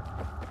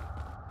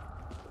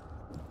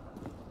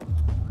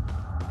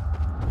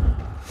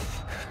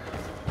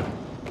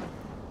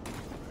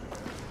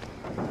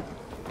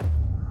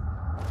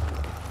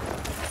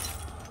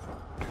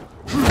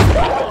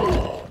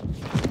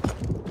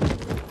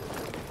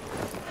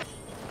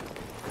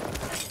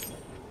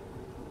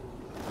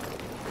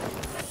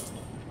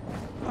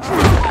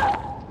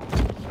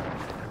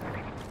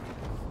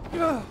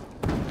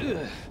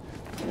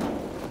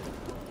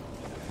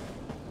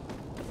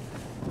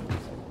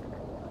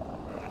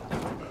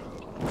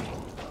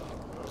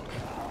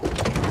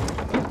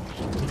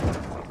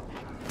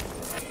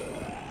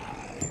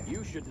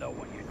 You should know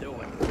what you're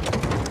doing.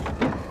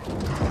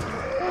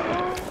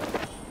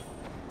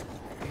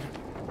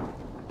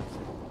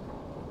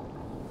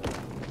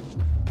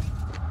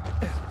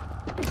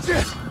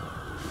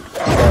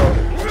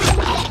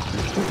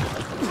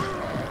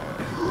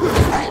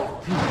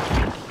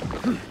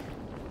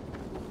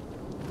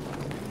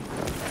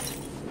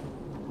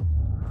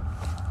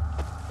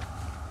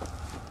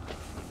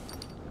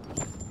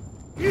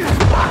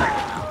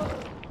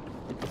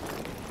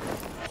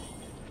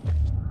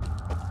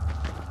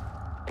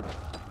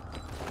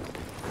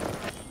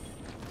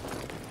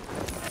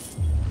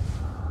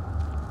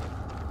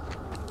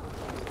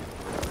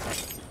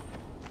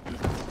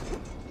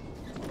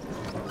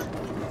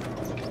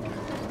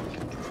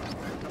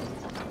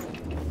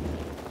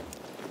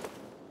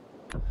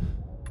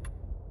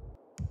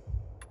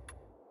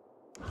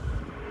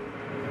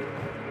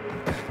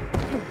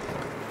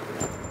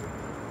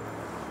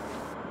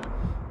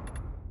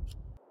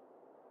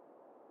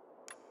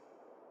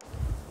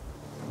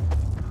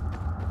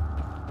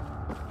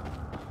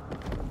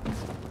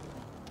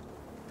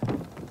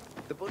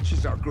 The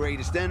Butcher's our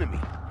greatest enemy.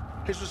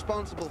 He's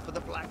responsible for the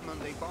Black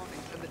Monday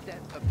bombings and the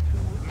death of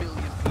 2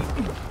 million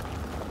people.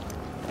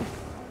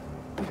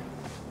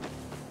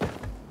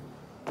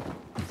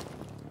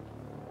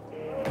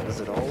 Does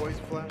it always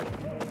flash?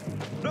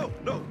 No,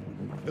 no.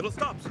 It'll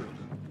stop soon.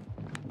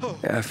 Oh.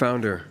 Yeah, I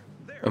found her.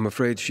 I'm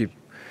afraid she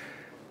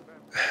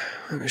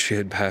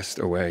had passed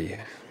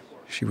away.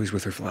 She was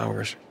with her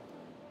flowers.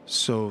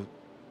 So,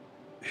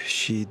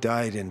 she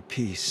died in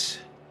peace.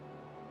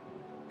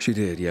 She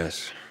did,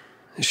 yes.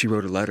 She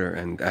wrote a letter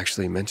and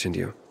actually mentioned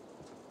you.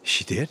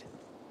 She did?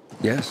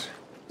 Yes.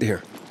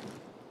 Here.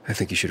 I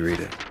think you should read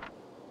it.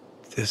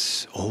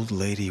 This old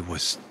lady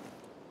was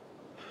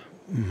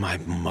my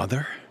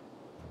mother?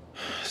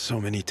 So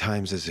many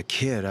times as a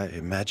kid, I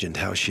imagined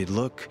how she'd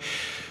look.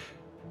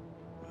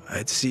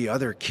 I'd see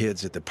other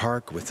kids at the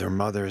park with their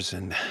mothers,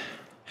 and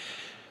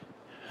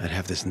I'd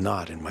have this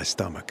knot in my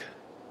stomach,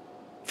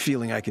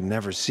 feeling I could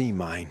never see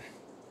mine,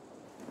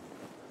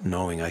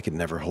 knowing I could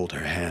never hold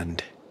her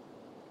hand,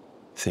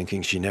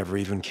 thinking she never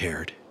even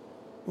cared,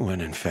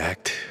 when in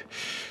fact,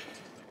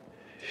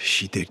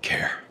 she did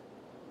care.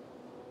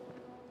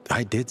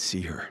 I did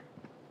see her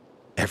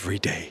every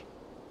day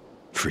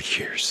for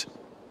years.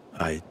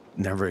 I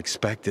never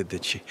expected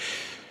that she...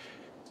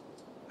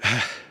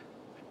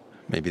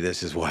 Maybe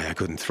this is why I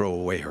couldn't throw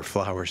away her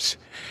flowers.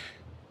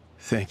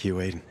 Thank you,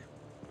 Aiden.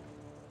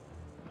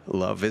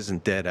 Love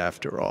isn't dead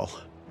after all.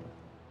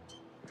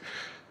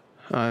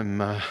 I'm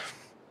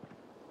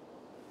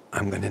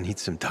gonna need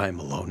some time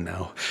alone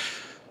now.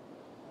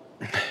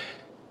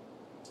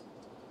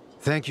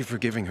 Thank you for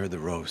giving her the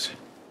rose.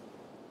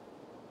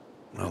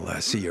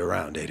 I'll see you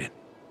around, Aiden.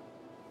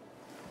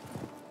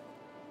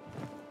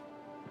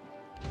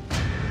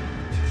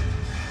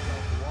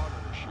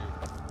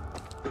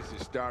 This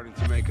is starting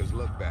to make us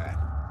look bad.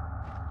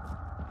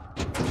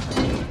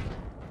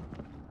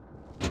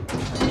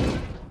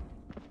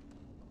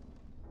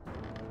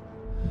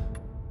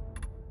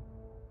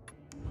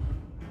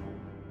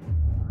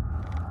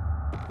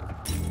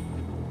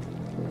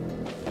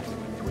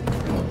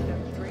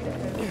 Straight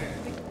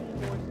ahead,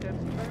 16 more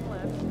steps, turn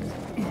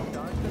left.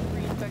 Dodge the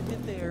 3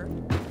 infected there.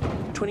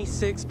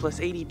 26 plus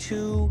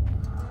 82,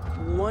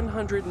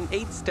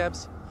 108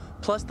 steps,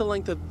 plus the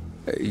length of...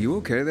 You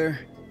okay there?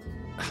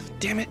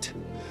 Damn it.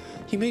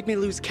 You made me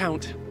lose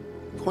count.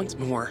 Once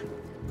more.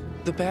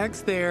 The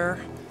bag's there.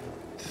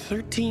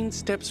 13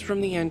 steps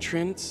from the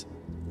entrance.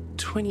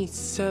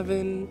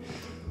 27...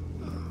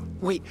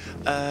 Wait,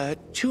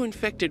 2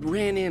 infected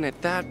ran in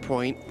at that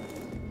point.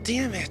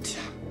 Damn it.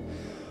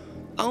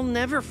 I'll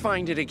never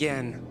find it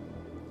again.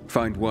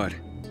 Find what?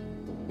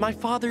 My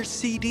father's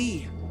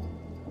CD.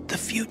 The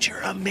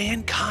future of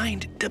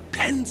mankind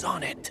depends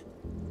on it.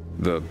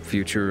 The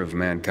future of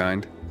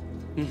mankind?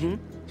 Mm-hmm.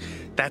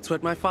 That's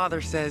what my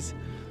father says.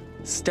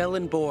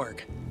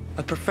 Stellenborg,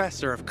 a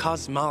professor of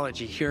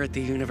cosmology here at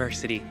the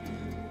university.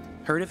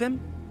 Heard of him?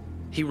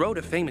 He wrote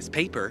a famous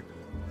paper,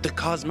 The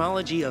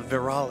Cosmology of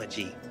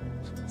Virology.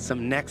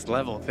 Some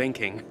next-level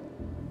thinking.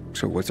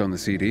 So what's on the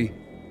CD?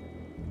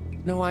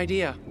 No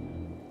idea.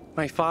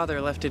 My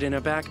father left it in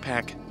a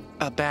backpack.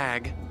 A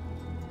bag.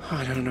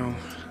 I don't know.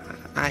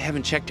 I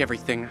haven't checked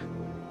everything.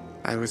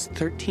 I was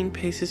 13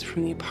 paces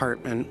from the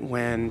apartment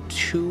when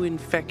 2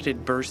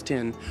 infected burst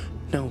in.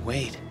 No,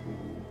 wait.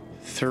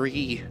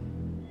 3.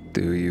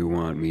 Do you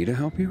want me to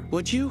help you?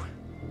 Would you?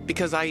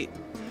 Because I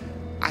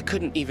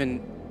couldn't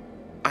even...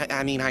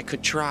 I mean, I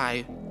could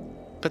try.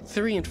 But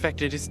 3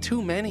 infected is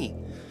too many.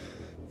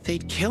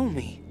 They'd kill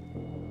me.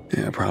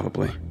 Yeah,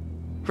 probably.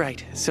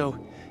 Right, so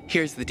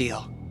here's the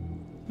deal.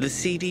 The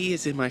CD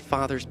is in my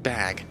father's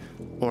bag,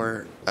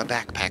 or a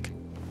backpack.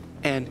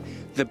 And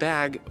the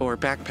bag or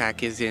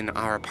backpack is in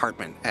our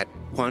apartment at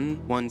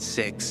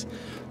 116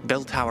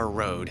 Bell Tower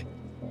Road.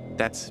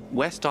 That's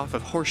west off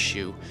of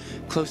Horseshoe,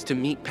 close to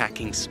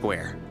Meatpacking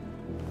Square.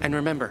 And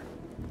remember,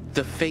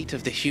 the fate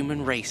of the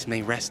human race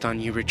may rest on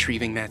you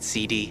retrieving that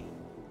CD.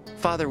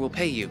 Father will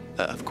pay you,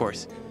 of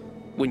course,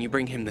 when you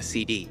bring him the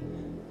CD.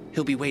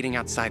 He'll be waiting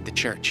outside the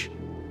church.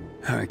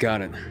 I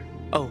got it.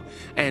 Oh,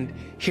 and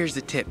here's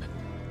a tip.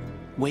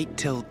 Wait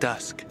till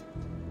dusk.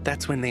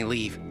 That's when they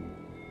leave.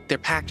 They're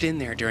packed in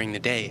there during the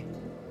day.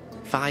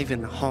 5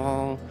 in the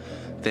hall,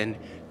 then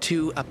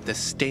 2 up the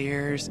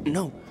stairs.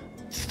 No,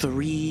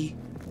 3.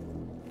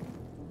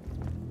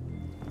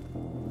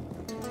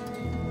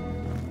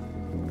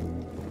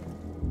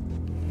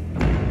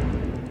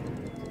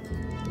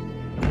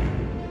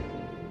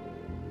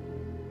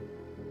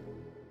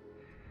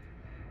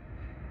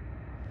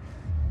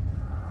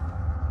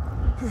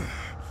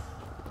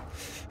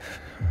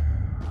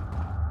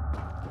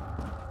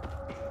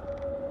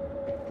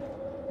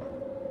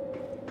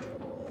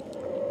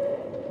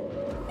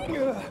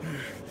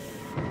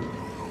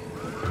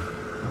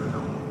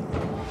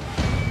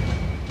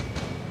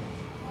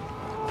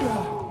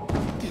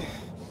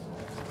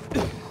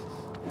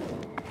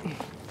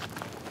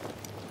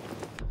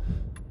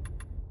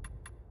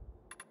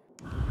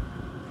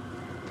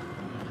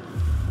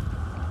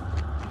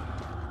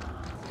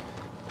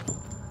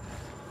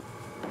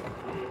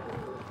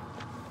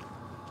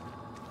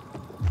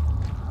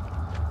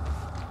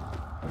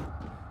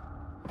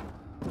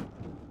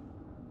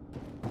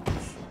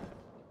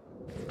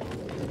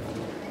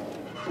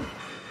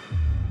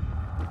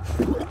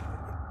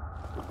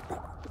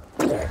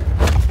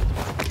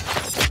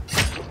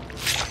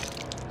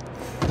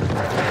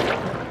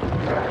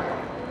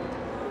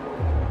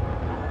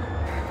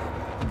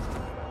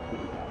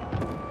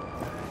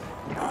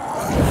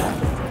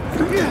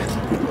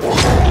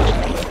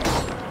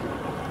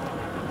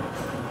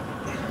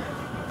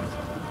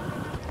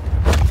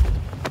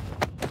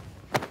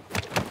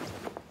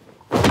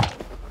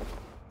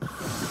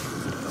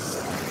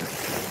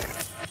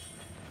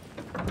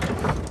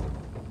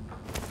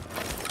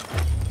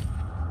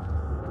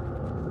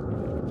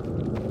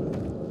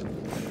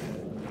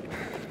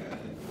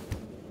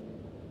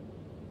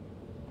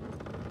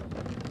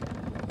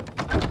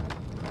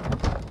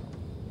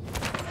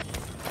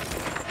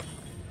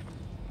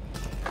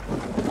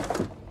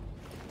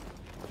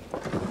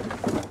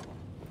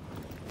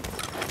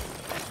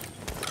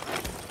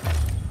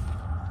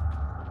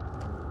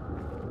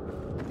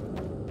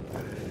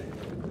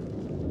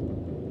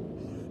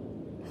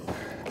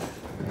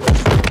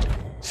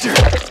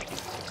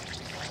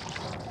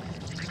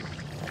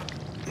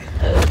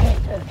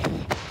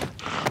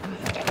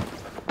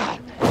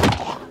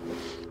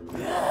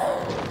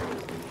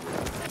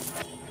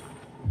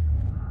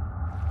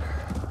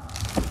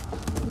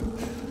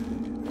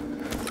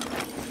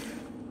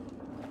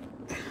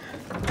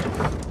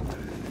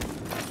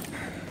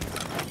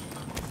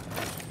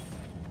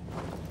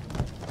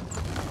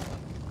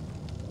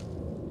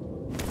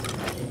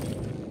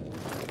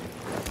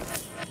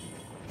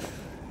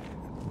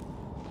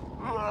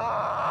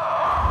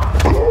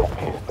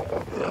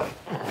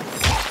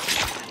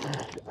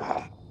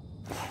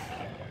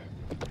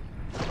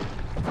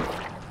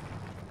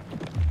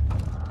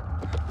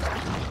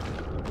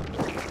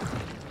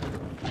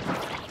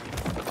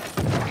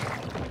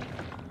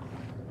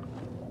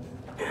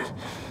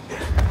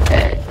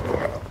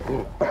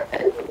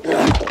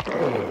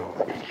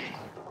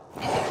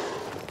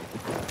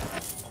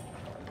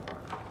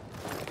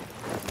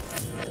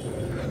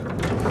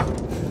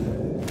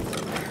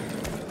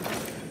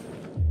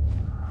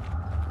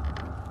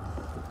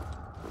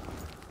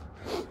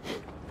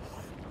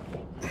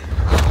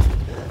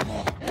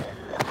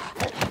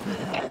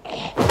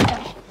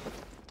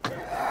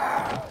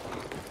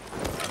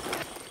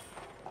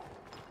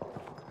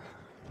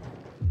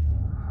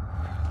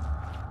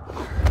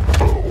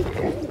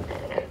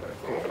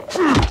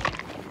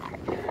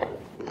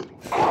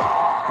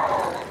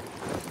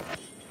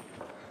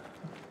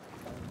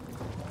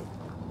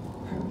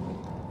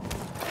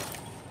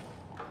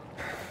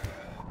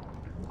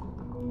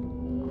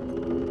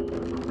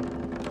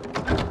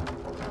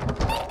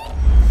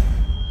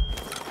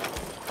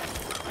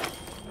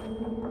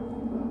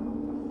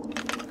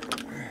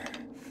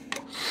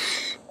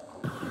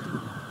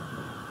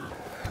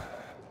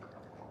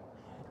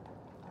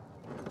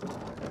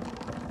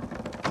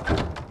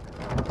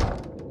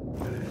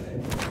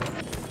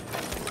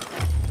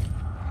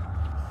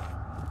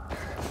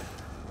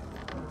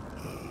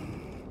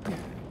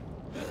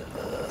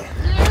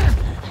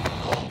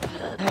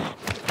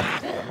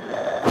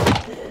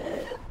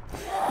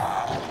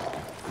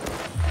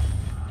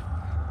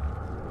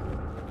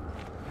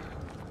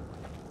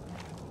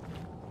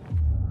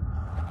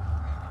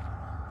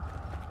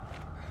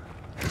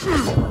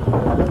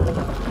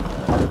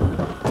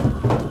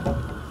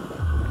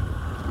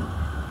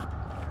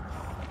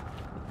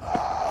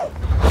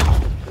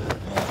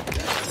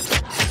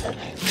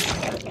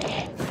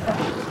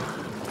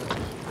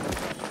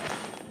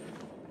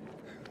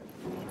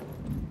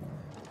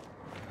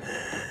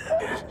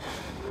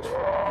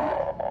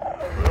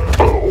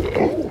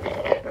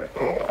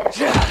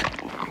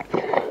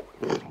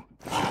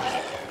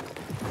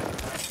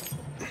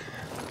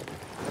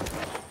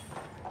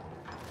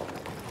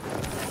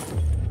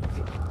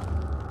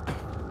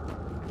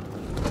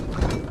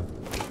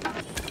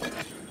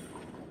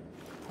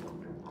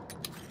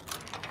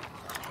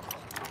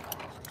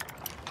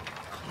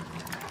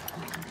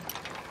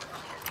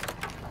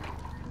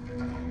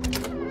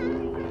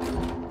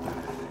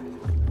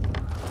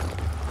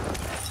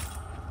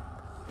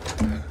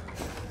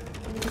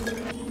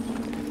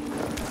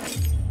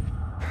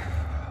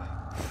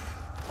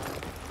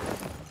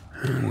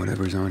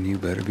 Whatever's on you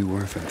better be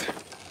worth it.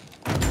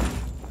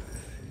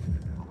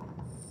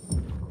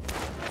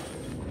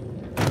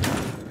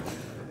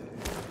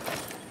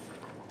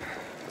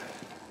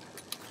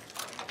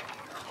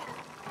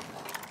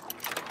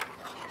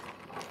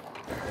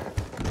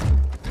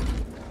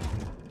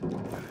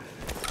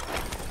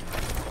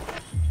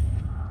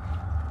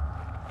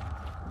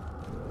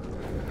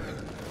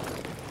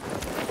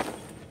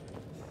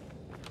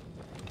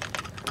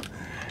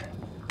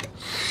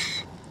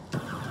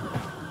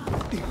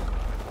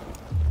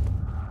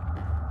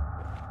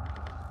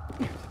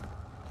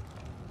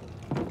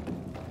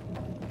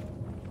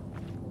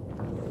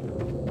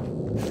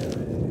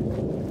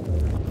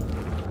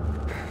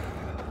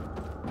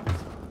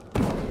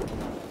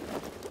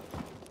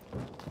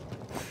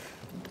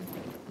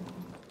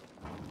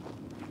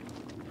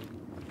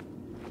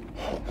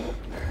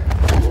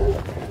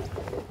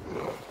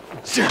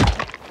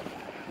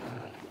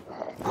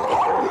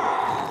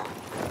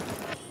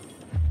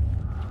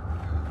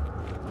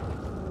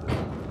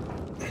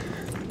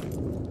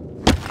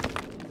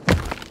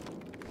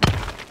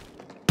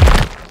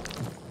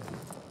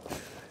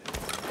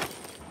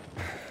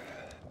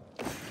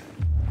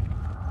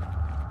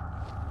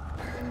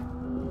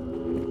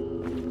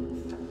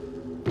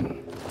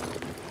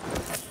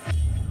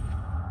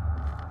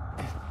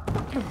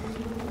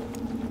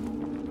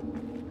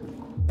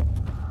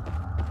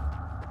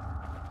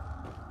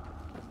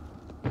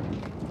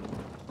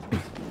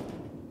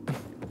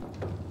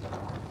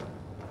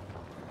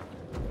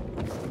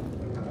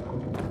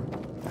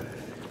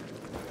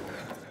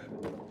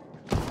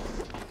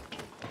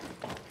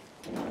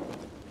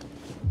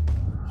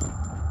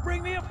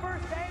 Bring me a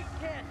first aid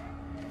kit!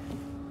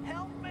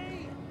 Help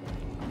me!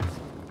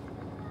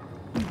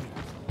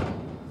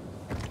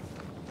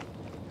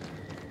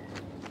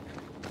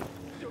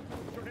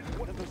 Don't turn into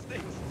one of those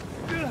things.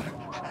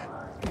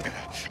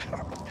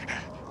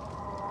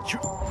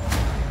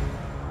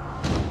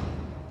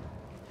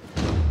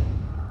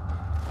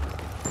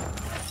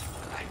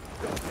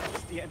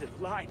 It's the end of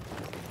the line.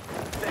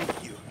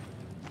 Thank you.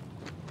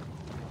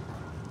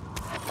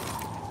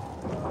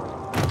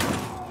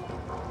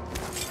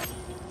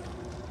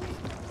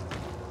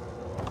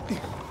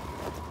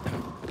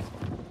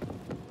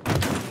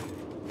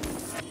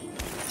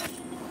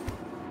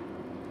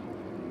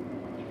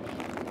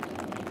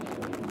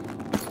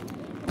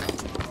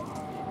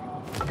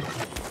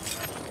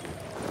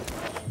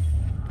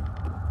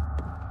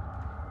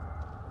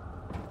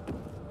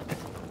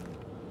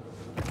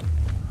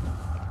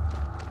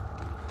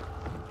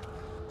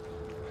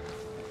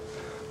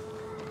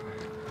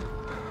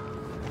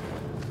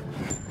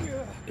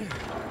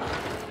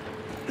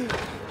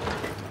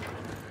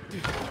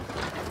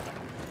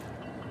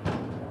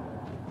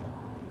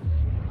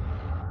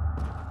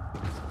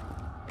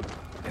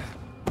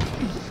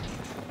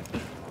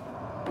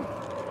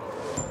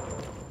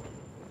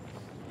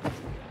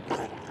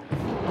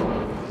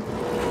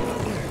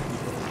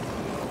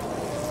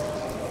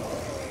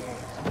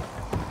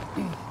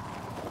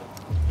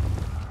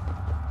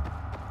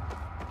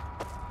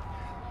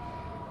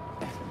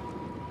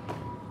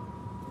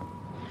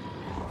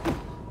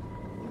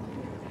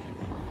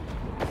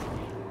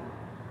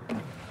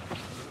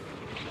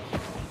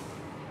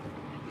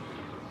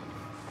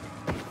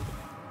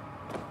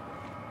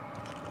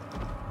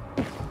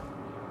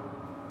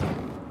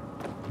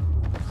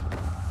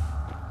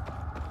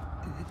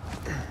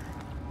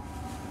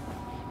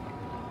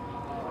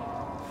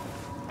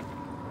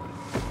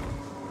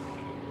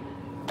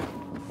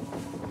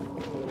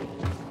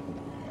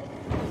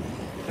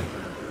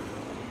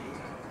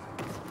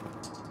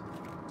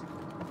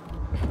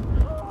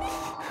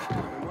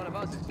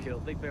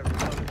 They barely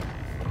notice.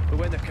 But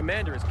when the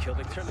commander is killed,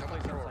 they turn the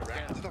place upside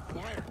Rat down. to the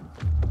fire.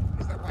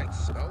 Is that why it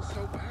smells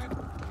so bad?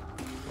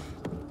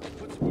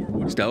 Put some more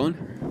wood.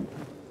 Stellan?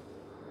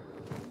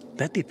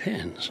 That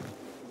depends.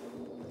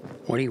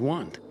 What do you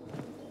want?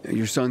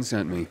 Your son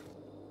sent me.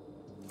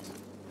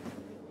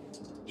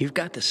 You've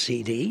got the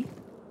CD?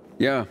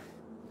 Yeah,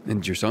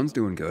 and your son's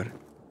doing good,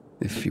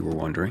 if you were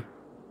wondering.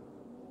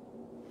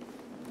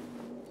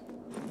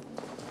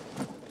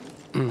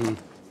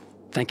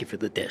 Thank you for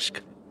the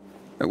disc.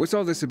 What's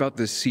all this about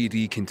the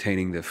CD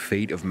containing the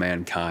fate of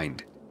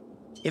mankind?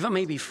 If I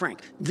may be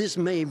frank, this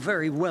may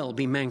very well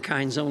be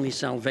mankind's only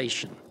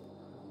salvation.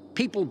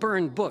 People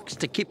burn books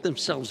to keep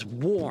themselves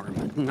warm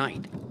at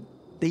night.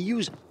 They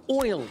use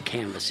oil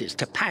canvases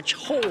to patch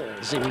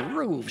holes in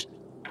roofs.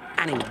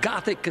 And in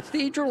Gothic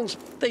cathedrals,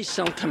 they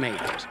sell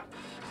tomatoes.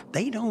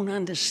 They don't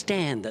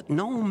understand that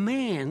no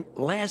man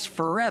lasts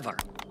forever,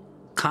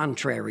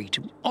 contrary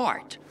to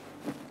art.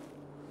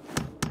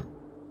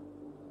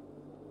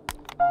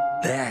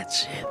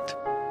 That's it.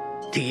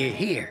 Do you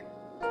hear?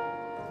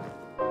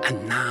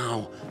 And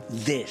now,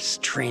 this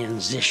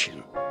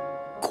transition.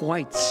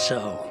 Quite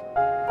so.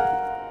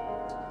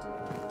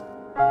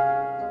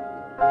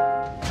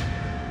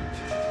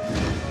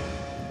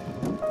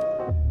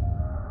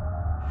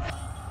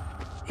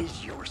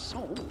 Is your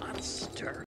soul not stirred?